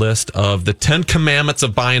to our list of the 10 commandments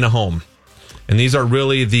of buying a home. And these are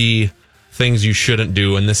really the things you shouldn't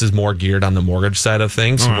do. And this is more geared on the mortgage side of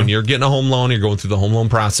things. When you're getting a home loan, you're going through the home loan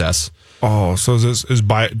process. Oh, so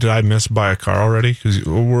did I miss buy a car already? Because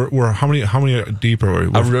we're how many deep are we?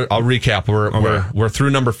 I'll recap. We're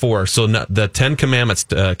through number 4. So the 10 commandments.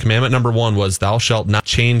 Commandment number 1 was thou shalt not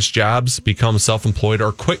change jobs, become self-employed,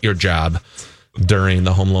 or quit your job during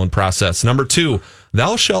the home loan process. Number 2,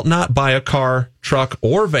 thou shalt not buy a car, truck,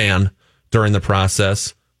 or van during the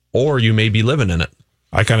process, or you may be living in it.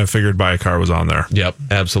 I kind of figured buy a car was on there. Yep,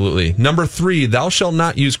 absolutely. Number 3, thou shalt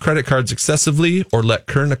not use credit cards excessively or let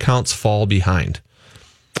current accounts fall behind.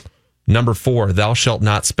 Number 4, thou shalt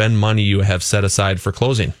not spend money you have set aside for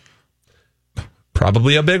closing.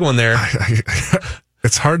 Probably a big one there.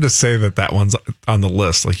 It's hard to say that one's on the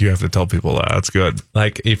list. Like, you have to tell people that. That's good.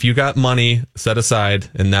 Like, if you got money set aside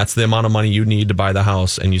and that's the amount of money you need to buy the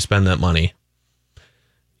house and you spend that money,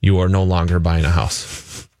 you are no longer buying a house.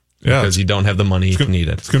 Yeah, because you don't have the money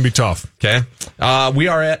needed. It's going to be tough. Okay. We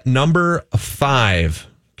are at number 5.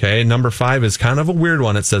 Okay. Number 5 is kind of a weird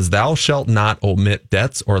one. It says, thou shalt not omit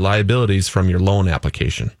debts or liabilities from your loan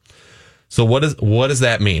application. So what does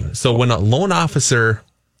that mean? So when a loan officer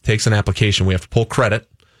takes an application, we have to pull credit.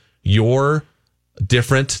 Your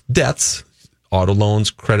different debts, auto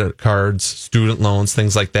loans, credit cards, student loans,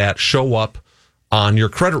 things like that, show up on your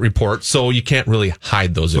credit report, so you can't really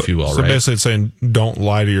hide those, if you will, so right? So basically it's saying don't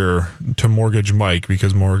lie to Mortgage Mike,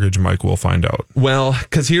 because Mortgage Mike will find out. Well,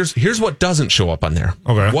 because here's what doesn't show up on there.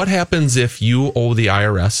 Okay. What happens if you owe the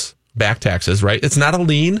IRS back taxes, right? It's not a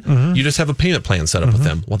lien. Mm-hmm. You just have a payment plan set up with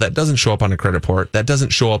them. Well, that doesn't show up on a credit report. That doesn't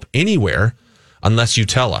show up anywhere unless you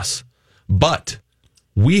tell us. But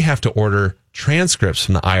we have to order transcripts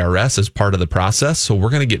from the IRS as part of the process, so we're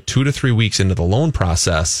going to get 2 to 3 weeks into the loan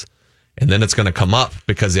process. And then it's going to come up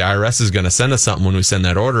because the IRS is going to send us something when we send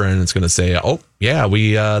that order in. It's going to say, oh, yeah,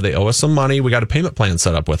 they owe us some money. We got a payment plan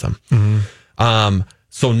set up with them. Mm-hmm.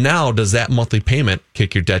 So now does that monthly payment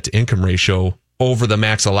kick your debt to income ratio over the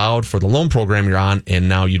max allowed for the loan program you're on, and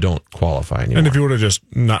now you don't qualify anymore? And if you would have just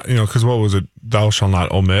not, because what was it? Thou shall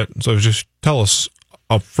not omit. So it's just tell us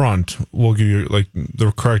up front, we'll give you like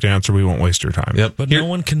the correct answer. We won't waste your time. Yep. But no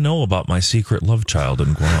one can know about my secret love child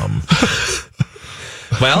in Guam.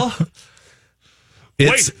 Well,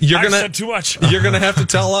 I said too much. You're gonna have to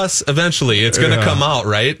tell us eventually. It's gonna come out,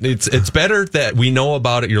 right? It's better that we know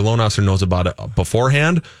about it. Your loan officer knows about it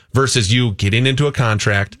beforehand versus you getting into a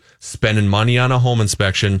contract, spending money on a home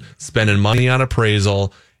inspection, spending money on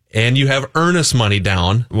appraisal, and you have earnest money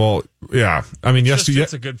down. Well, yeah. I mean, yes,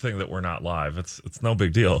 It's a good thing that we're not live. It's no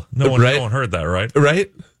big deal. No one heard that, right?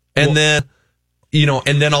 Right. And then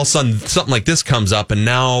all of a sudden something like this comes up, and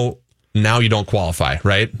now you don't qualify,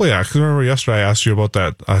 right? Well, yeah, because remember yesterday I asked you about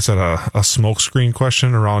that. I said a smoke screen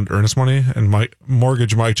question around earnest money, and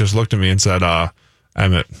Mortgage Mike just looked at me and said,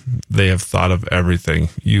 Emmett, they have thought of everything.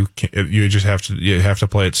 You just have to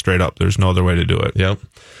play it straight up. There's no other way to do it. Yep.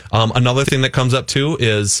 Another thing that comes up too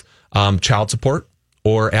is child support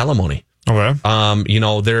or alimony. Okay.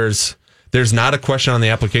 There's not a question on the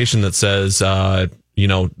application that says,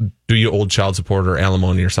 do you owe child support or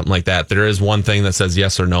alimony or something like that. There is one thing that says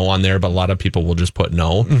yes or no on there, but a lot of people will just put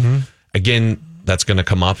no. Mm-hmm. Again, that's going to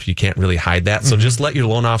come up. You can't really hide that. So just let your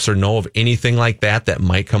loan officer know of anything like that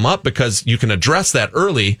might come up, because you can address that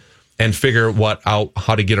early and figure out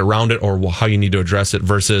how to get around it or how you need to address it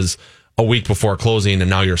versus a week before closing and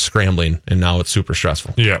now you're scrambling and now it's super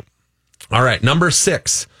stressful. Yeah. All right. Number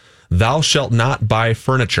 6, thou shalt not buy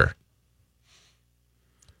furniture.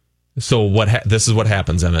 So this is what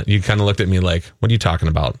happens, Emmett. You kind of looked at me like, what are you talking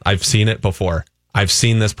about? I've seen it before. I've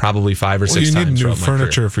seen this probably 5 or 6 times. You need new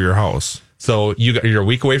furniture for your house. So you're a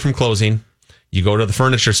week away from closing. You go to the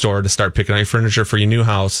furniture store to start picking out your furniture for your new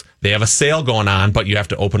house. They have a sale going on, but you have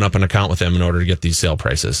to open up an account with them in order to get these sale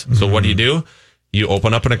prices. So what do? You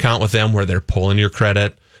open up an account with them where they're pulling your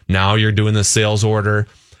credit. Now you're doing the sales order.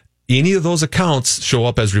 Any of those accounts show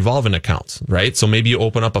up as revolving accounts, right? So maybe you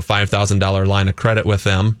open up a $5,000 line of credit with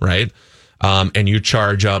them, right? And you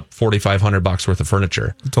charge up $4,500 worth of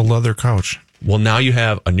furniture. It's a leather couch. Well, now you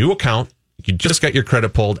have a new account. You just got your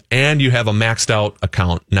credit pulled, and you have a maxed out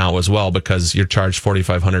account now as well because you're charged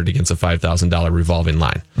 $4,500 against a $5,000 revolving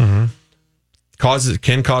line. Mm-hmm.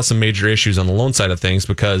 Can cause some major issues on the loan side of things,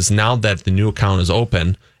 because now that the new account is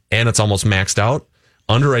open and it's almost maxed out,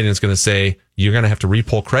 underwriting is going to say you're going to have to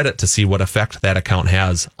repull credit to see what effect that account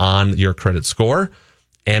has on your credit score,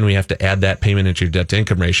 and we have to add that payment into your debt to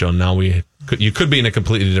income ratio. Now you could be in a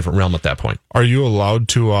completely different realm at that point. Are you allowed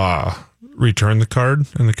to return the card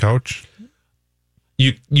and the couch?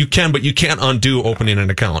 You can, but you can't undo opening an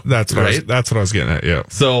account. That's right. That's what I was getting at. Yeah.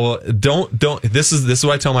 So don't. This is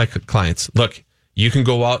what I tell my clients. Look, you can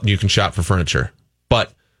go out and you can shop for furniture,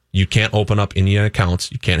 but you can't open up any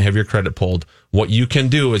accounts. You can't have your credit pulled. What you can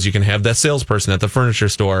do is you can have that salesperson at the furniture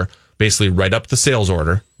store basically write up the sales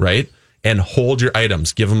order, right, and hold your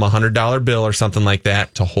items. Give them a $100 bill or something like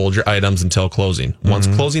that to hold your items until closing. Once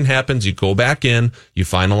closing happens, you go back in, you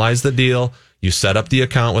finalize the deal. You set up the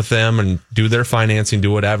account with them and do their financing,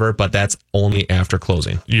 do whatever, but that's only after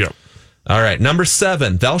closing. Yep. All right. Number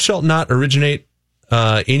 7, thou shalt not originate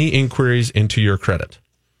any inquiries into your credit.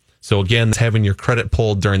 So again, it's having your credit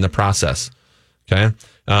pulled during the process. Okay.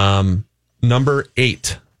 Number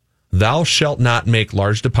 8, thou shalt not make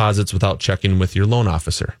large deposits without checking with your loan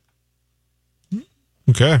officer.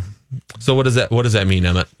 Okay. So what does that mean,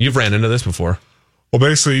 Emmett? You've ran into this before. Well,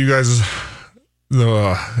 basically, you guys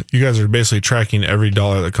are basically tracking every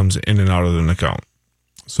dollar that comes in and out of an account.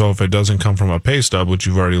 So if it doesn't come from a pay stub, which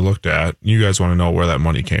you've already looked at, you guys want to know where that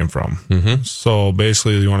money came from. Mm-hmm. So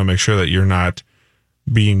basically, you want to make sure that you're not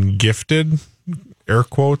being gifted, air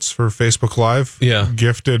quotes for Facebook Live,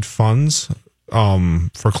 gifted funds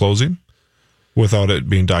for closing without it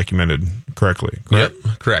being documented correctly. Correct?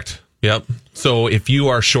 Yep, correct. Yep. So if you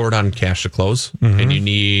are short on cash to close and you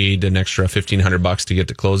need an extra $1,500 to get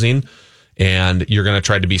to closing, and you're going to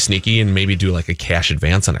try to be sneaky and maybe do like a cash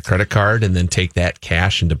advance on a credit card and then take that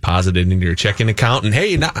cash and deposit it into your checking account. And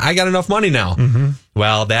hey, now I got enough money now. Mm-hmm.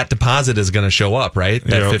 Well, that deposit is going to show up, right?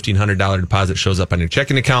 That $1,500 deposit shows up on your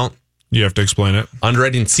checking account. You have to explain it.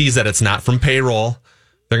 Underwriting sees that it's not from payroll.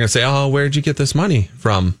 They're going to say, oh, where'd you get this money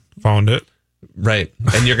from? Found it. Right.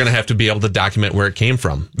 And you're going to have to be able to document where it came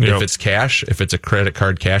from. If it's cash, if it's a credit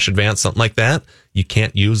card cash advance, something like that, you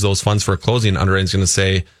can't use those funds for a closing. Underwriting's going to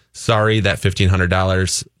say, sorry, that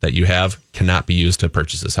 $1,500 that you have cannot be used to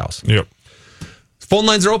purchase this house. Yep. Phone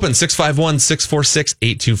lines are open,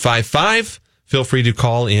 651-646-8255. Feel free to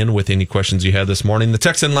call in with any questions you have this morning. The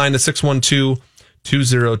text-in line is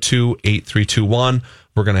 612-202-8321.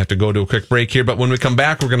 We're going to have to go to a quick break here, but when we come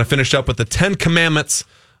back, we're going to finish up with the 10 commandments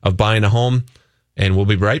of buying a home, and we'll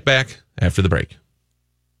be right back after the break.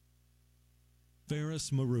 Ferris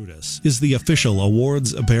Marudas is the official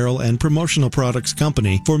awards, apparel, and promotional products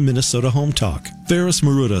company for Minnesota Home Talk. Ferris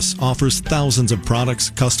Marudas offers thousands of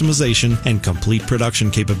products, customization, and complete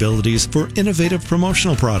production capabilities for innovative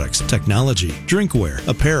promotional products, technology, drinkware,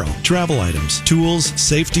 apparel, travel items, tools,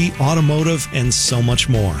 safety, automotive, and so much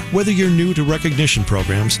more. Whether you're new to recognition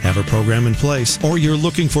programs, have a program in place, or you're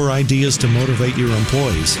looking for ideas to motivate your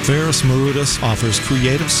employees, Ferris Marudas offers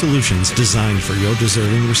creative solutions designed for your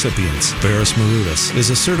deserving recipients. Ferris Marudas is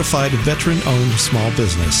a certified veteran-owned small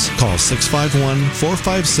business. Call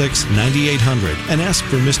 651-456-9800 and ask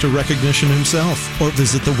for Mr. Recognition himself, or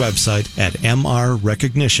visit the website at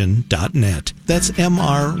mrrecognition.net. That's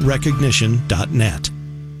mrrecognition.net.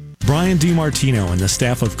 Brian DiMartino and the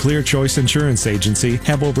staff of Clear Choice Insurance Agency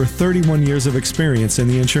have over 31 years of experience in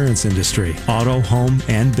the insurance industry, auto, home,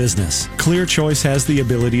 and business. Clear Choice has the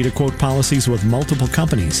ability to quote policies with multiple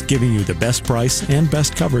companies, giving you the best price and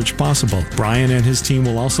best coverage possible. Brian and his team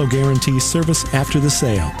will also guarantee service after the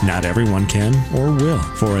sale. Not everyone can or will.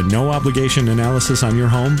 For a no-obligation analysis on your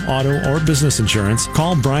home, auto, or business insurance,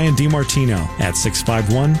 call Brian DiMartino at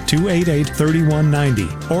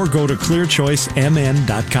 651-288-3190 or go to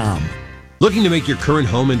clearchoicemn.com. Looking to make your current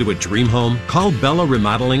home into a dream home? Call Bella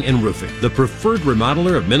Remodeling and Roofing, the preferred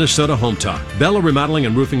remodeler of Minnesota Home Talk. Bella Remodeling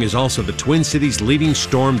and Roofing is also the Twin Cities' leading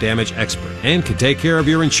storm damage expert and can take care of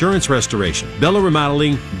your insurance restoration. Bella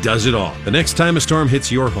Remodeling does it all. The next time a storm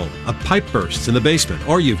hits your home, a pipe bursts in the basement,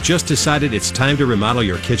 or you've just decided it's time to remodel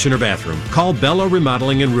your kitchen or bathroom, call Bella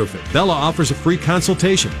Remodeling and Roofing. Bella offers a free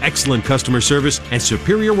consultation, excellent customer service, and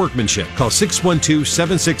superior workmanship. Call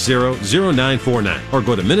 612-760-0949 or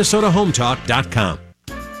go to MinnesotaHometalk.com.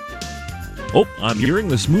 Oh, I'm hearing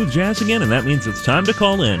the smooth jazz again, and that means it's time to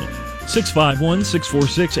call in.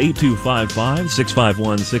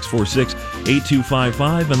 651-646-8255,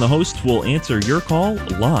 651-646-8255, and the hosts will answer your call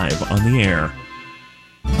live on the air.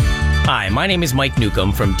 Hi, my name is Mike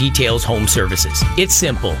Newcomb from Details Home Services. It's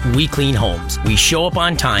simple. We clean homes. We show up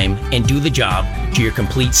on time and do the job to your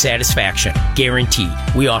complete satisfaction. Guaranteed.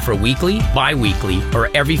 We offer weekly, bi-weekly, or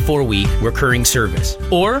every 4-week recurring service.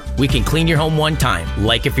 Or we can clean your home one time,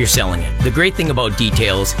 like if you're selling it. The great thing about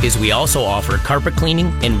Details is we also offer carpet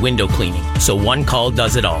cleaning and window cleaning. So one call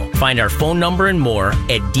does it all. Find our phone number and more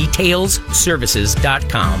at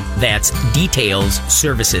detailsservices.com. That's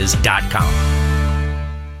detailsservices.com.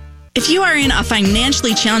 If you are in a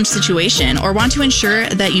financially challenged situation or want to ensure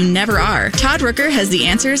that you never are, Todd Rooker has the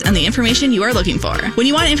answers and the information you are looking for. When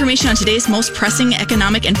you want information on today's most pressing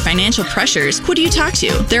economic and financial pressures, who do you talk to?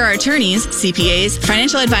 There are attorneys, CPAs,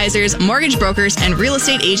 financial advisors, mortgage brokers, and real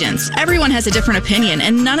estate agents. Everyone has a different opinion,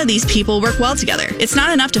 and none of these people work well together. It's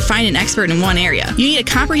not enough to find an expert in one area. You need a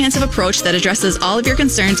comprehensive approach that addresses all of your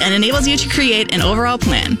concerns and enables you to create an overall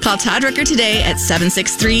plan. Call Todd Rooker today at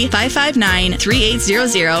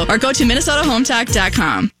 763-559-3800 or go to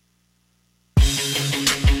MinnesotaHometalk.com.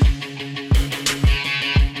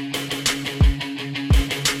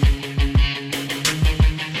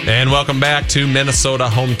 And welcome back to Minnesota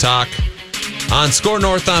Home Talk on Score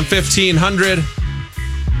North on 1500.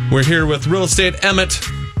 We're here with Real Estate Emmett.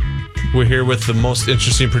 We're here with the most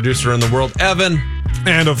interesting producer in the world, Evan.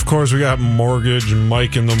 And of course, we got Mortgage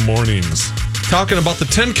Mike in the mornings. Talking about the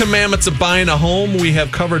 10 commandments of buying a home. We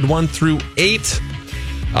have covered 1 through 8.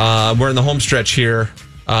 We're in the home stretch here,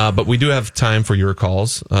 but we do have time for your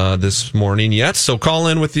calls this morning yet. So call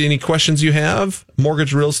in with any questions you have,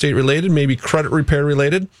 mortgage, real estate related, maybe credit repair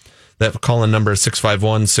related. That call-in number is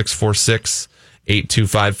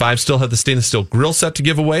 651-646-8255. Still have the stainless steel grill set to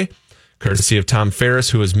give away, courtesy of Tom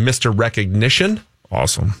Ferris, who is Mr. Recognition.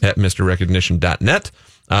 Awesome. At MrRecognition.net.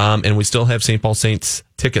 And we still have St. Paul Saints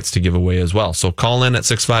tickets to give away as well. So call in at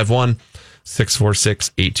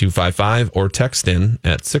 651-646-8255 or text in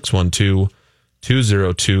at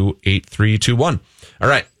 612-202-8321. All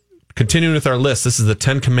right. Continuing with our list, this is the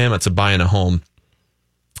 10 commandments of buying a home.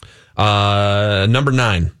 Number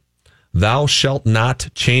 9, thou shalt not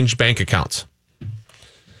change bank accounts.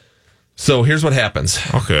 So here's what happens.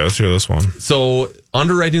 Okay, let's hear this one. So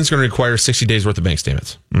underwriting is going to require 60 days worth of bank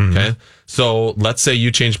statements. Mm-hmm. Okay. So let's say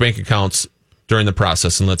you change bank accounts during the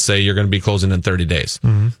process, and let's say you're going to be closing in 30 days.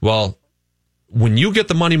 Mm-hmm. Well, when you get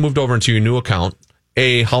the money moved over into your new account,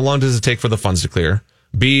 A, how long does it take for the funds to clear?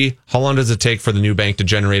 B, how long does it take for the new bank to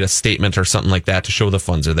generate a statement or something like that to show the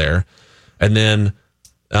funds are there? And then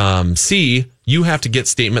C, you have to get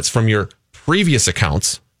statements from your previous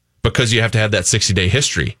accounts because you have to have that 60-day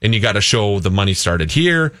history. And you got to show the money started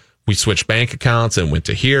here, we switched bank accounts and went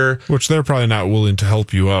to here. Which they're probably not willing to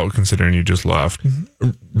help you out considering you just left.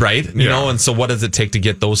 Right? You know, and so what does it take to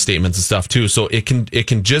get those statements and stuff too? So it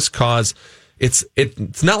can just cause...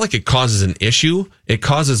 it's not like it causes an issue. It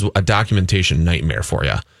causes a documentation nightmare for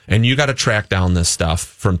you. And you got to track down this stuff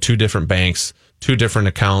from 2 different banks, 2 different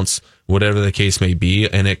accounts, whatever the case may be.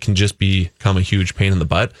 And it can just become a huge pain in the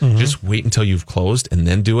butt. Just wait until you've closed and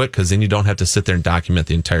then do it, because then you don't have to sit there and document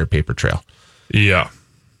the entire paper trail. Yeah.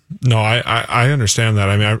 No, I understand that.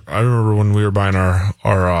 I mean, I remember when we were buying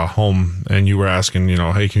our home and you were asking,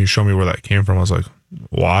 hey, can you show me where that came from? I was like,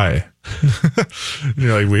 why?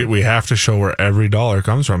 Like we have to show where every dollar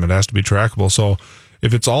comes from. It has to be trackable. So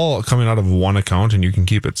if it's all coming out of one account and you can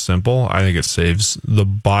keep it simple, I think it saves the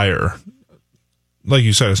buyer. Like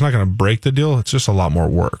you said, it's not going to break the deal. It's just a lot more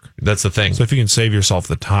work. That's the thing. So if you can save yourself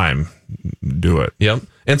the time, do it. Yep.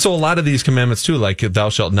 And so a lot of these commandments too, like thou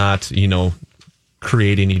shalt not,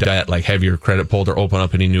 create any debt, like have your credit pulled or open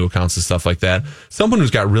up any new accounts and stuff like that. Someone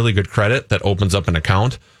who's got really good credit that opens up an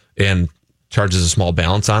account and charges a small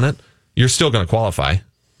balance on it, you're still going to qualify.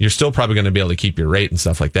 You're still probably going to be able to keep your rate and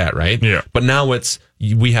stuff like that, right? Yeah. But now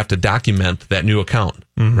we have to document that new account,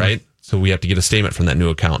 right? So we have to get a statement from that new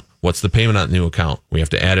account. What's the payment on the new account? We have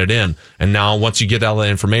to add it in. And now once you get all that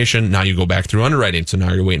information, now you go back through underwriting. So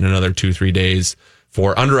now you're waiting another 2-3 days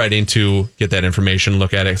for underwriting to get that information,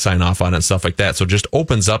 look at it, sign off on it, and stuff like that. So it just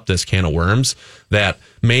opens up this can of worms that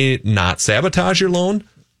may not sabotage your loan,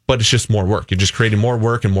 but it's just more work. You're just creating more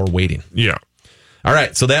work and more waiting. Yeah. All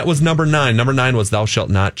right. So that was number 9. Number 9 was thou shalt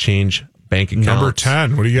not change bank accounts. Number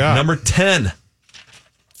 10. What do you got? Number 10.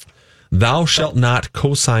 Thou shalt not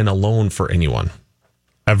co-sign a loan for anyone.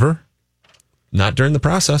 Ever? Not during the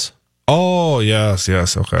process. Oh, yes.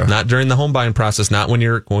 Okay. Not during the home buying process, not when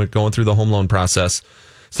you're going through the home loan process.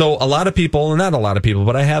 So a lot of people, not a lot of people,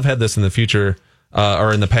 but I have had this in the future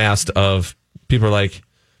or in the past of people are like,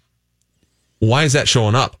 why is that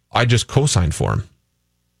showing up? I just co-signed for him,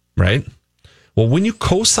 right? Well, when you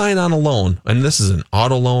co-sign on a loan, and this is an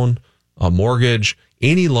auto loan, a mortgage,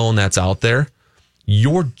 any loan that's out there,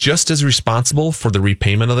 you're just as responsible for the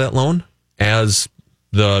repayment of that loan as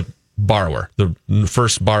the borrower, the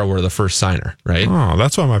first borrower, the first signer, right? Oh,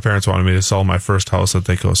 that's why my parents wanted me to sell my first house that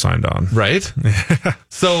they co-signed on. Right?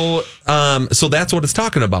 So that's what it's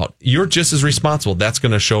talking about. You're just as responsible. That's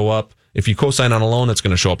going to show up. If you co-sign on a loan, it's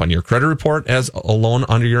going to show up on your credit report as a loan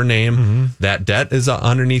under your name. That debt is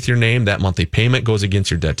underneath your name. That monthly payment goes against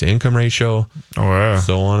your debt to income ratio. Oh, yeah.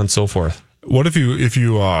 So on and so forth. What if you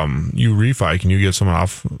refi? Can you get someone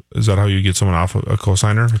off? Is that how you get someone off a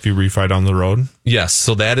cosigner if you refi down the road? Yes.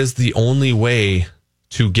 So that is the only way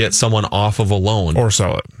to get someone off of a loan or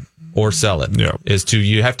sell it. Yeah. Is to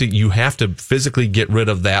you have to physically get rid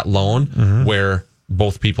of that loan where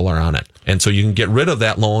both people are on it, and so you can get rid of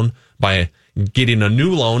that loan by getting a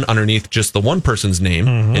new loan underneath just the one person's name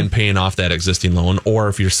and paying off that existing loan. Or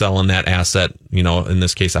if you're selling that asset, in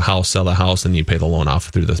this case, a house, sell the house and you pay the loan off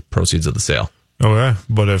through the proceeds of the sale. Okay.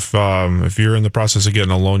 But if you're in the process of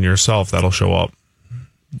getting a loan yourself, that'll show up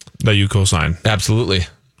that you co-sign. Absolutely.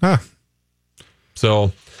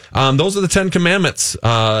 So those are the 10 commandments.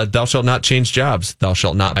 Thou shalt not change jobs. Thou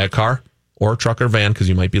shalt not buy a car or truck or van because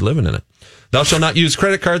you might be living in it. Thou shalt not use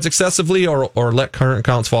credit cards excessively or let current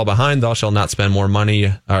accounts fall behind. Thou shalt not spend more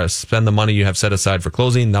money or spend the money you have set aside for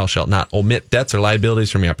closing. Thou shalt not omit debts or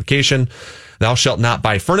liabilities from your application. Thou shalt not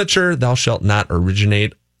buy furniture. Thou shalt not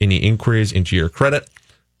originate any inquiries into your credit.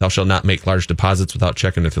 Thou shalt not make large deposits without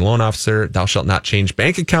checking with your loan officer. Thou shalt not change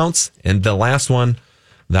bank accounts. And the last one,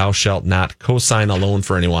 thou shalt not co-sign a loan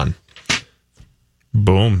for anyone.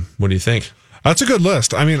 Boom. What do you think? That's a good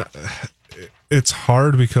list. I mean, it's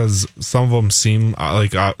hard because some of them seem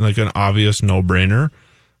like an obvious no-brainer,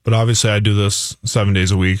 but obviously I do this 7 days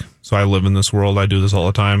a week, so I live in this world. I do this all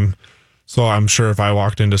the time. So I'm sure if I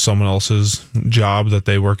walked into someone else's job that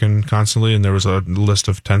they work in constantly and there was a list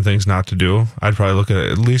of 10 things not to do, I'd probably look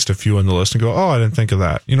at least a few on the list and go, oh, I didn't think of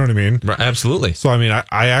that. You know what I mean? Right, absolutely. So, I mean,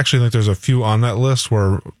 I actually think there's a few on that list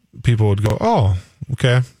where people would go, oh,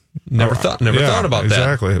 okay. Never thought about that.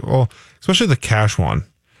 Exactly. Well, especially the cash one.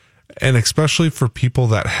 And especially for people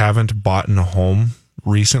that haven't bought in a home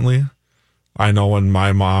recently. I know when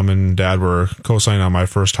my mom and dad were co-signing on my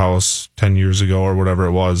first house 10 years ago or whatever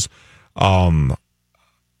it was, when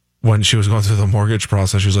she was going through the mortgage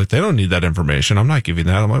process, she was like, they don't need that information. I'm not giving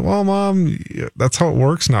that. I'm like, well, Mom, that's how it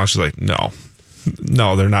works now. She's like, no,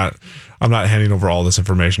 they're not. I'm not handing over all this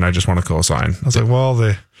information. I just want to co-sign. I was like, well,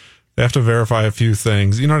 they have to verify a few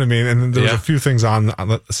things. You know what I mean? And there was a few things on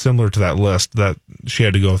similar to that list that she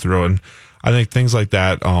had to go through. And I think things like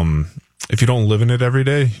that, if you don't live in it every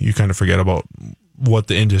day, you kind of forget about what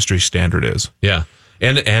the industry standard is. Yeah.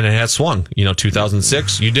 And it has swung.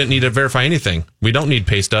 2006, you didn't need to verify anything. We don't need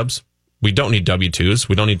pay stubs. We don't need W-2s.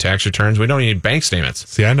 We don't need tax returns. We don't need bank statements.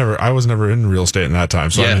 See, I was never in real estate in that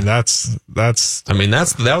time. So, Yeah. I mean,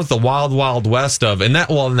 that was the wild, wild west of, and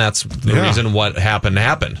that's the reason what happened,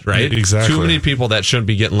 right? Exactly. Too many people that shouldn't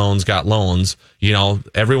be getting loans got loans. You know,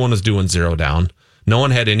 everyone was doing zero down. No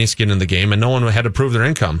one had any skin in the game, and no one had to prove their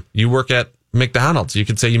income. You work at McDonald's. You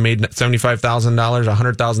could say you made $75,000,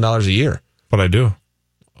 $100,000 a year. But I do.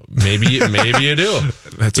 Maybe you do.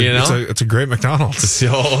 It's a great McDonald's.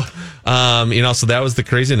 So, so that was the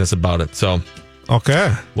craziness about it. So,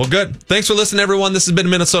 okay. Well, good. Thanks for listening, everyone. This has been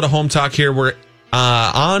Minnesota Home Talk here. We're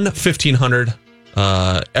on 1500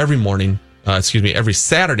 every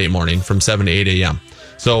Saturday morning from 7 to 8 a.m.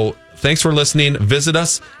 So, thanks for listening. Visit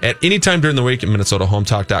us at any time during the week at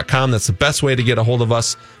MinnesotaHometalk.com. That's the best way to get a hold of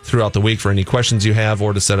us throughout the week for any questions you have,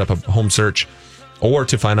 or to set up a home search, or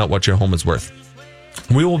to find out what your home is worth.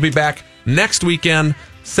 We will be back next weekend,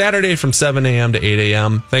 Saturday from 7 a.m. to 8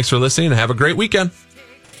 a.m. Thanks for listening and have a great weekend.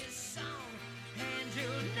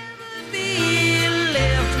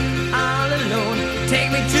 Take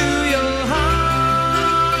me to your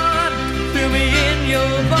heart, fill me in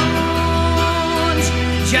your bones.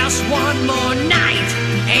 Just one more night,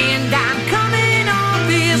 and I'm coming on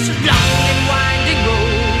this long and winding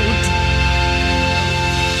road.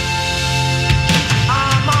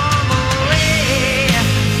 I'm on the way,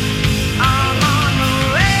 I'm on the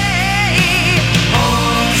way,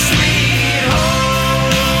 home sweet home.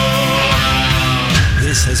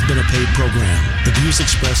 This has been a paid program. The views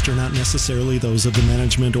expressed are not necessarily those of the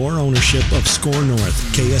management or ownership of SKOR North,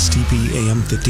 KSTP AM 15.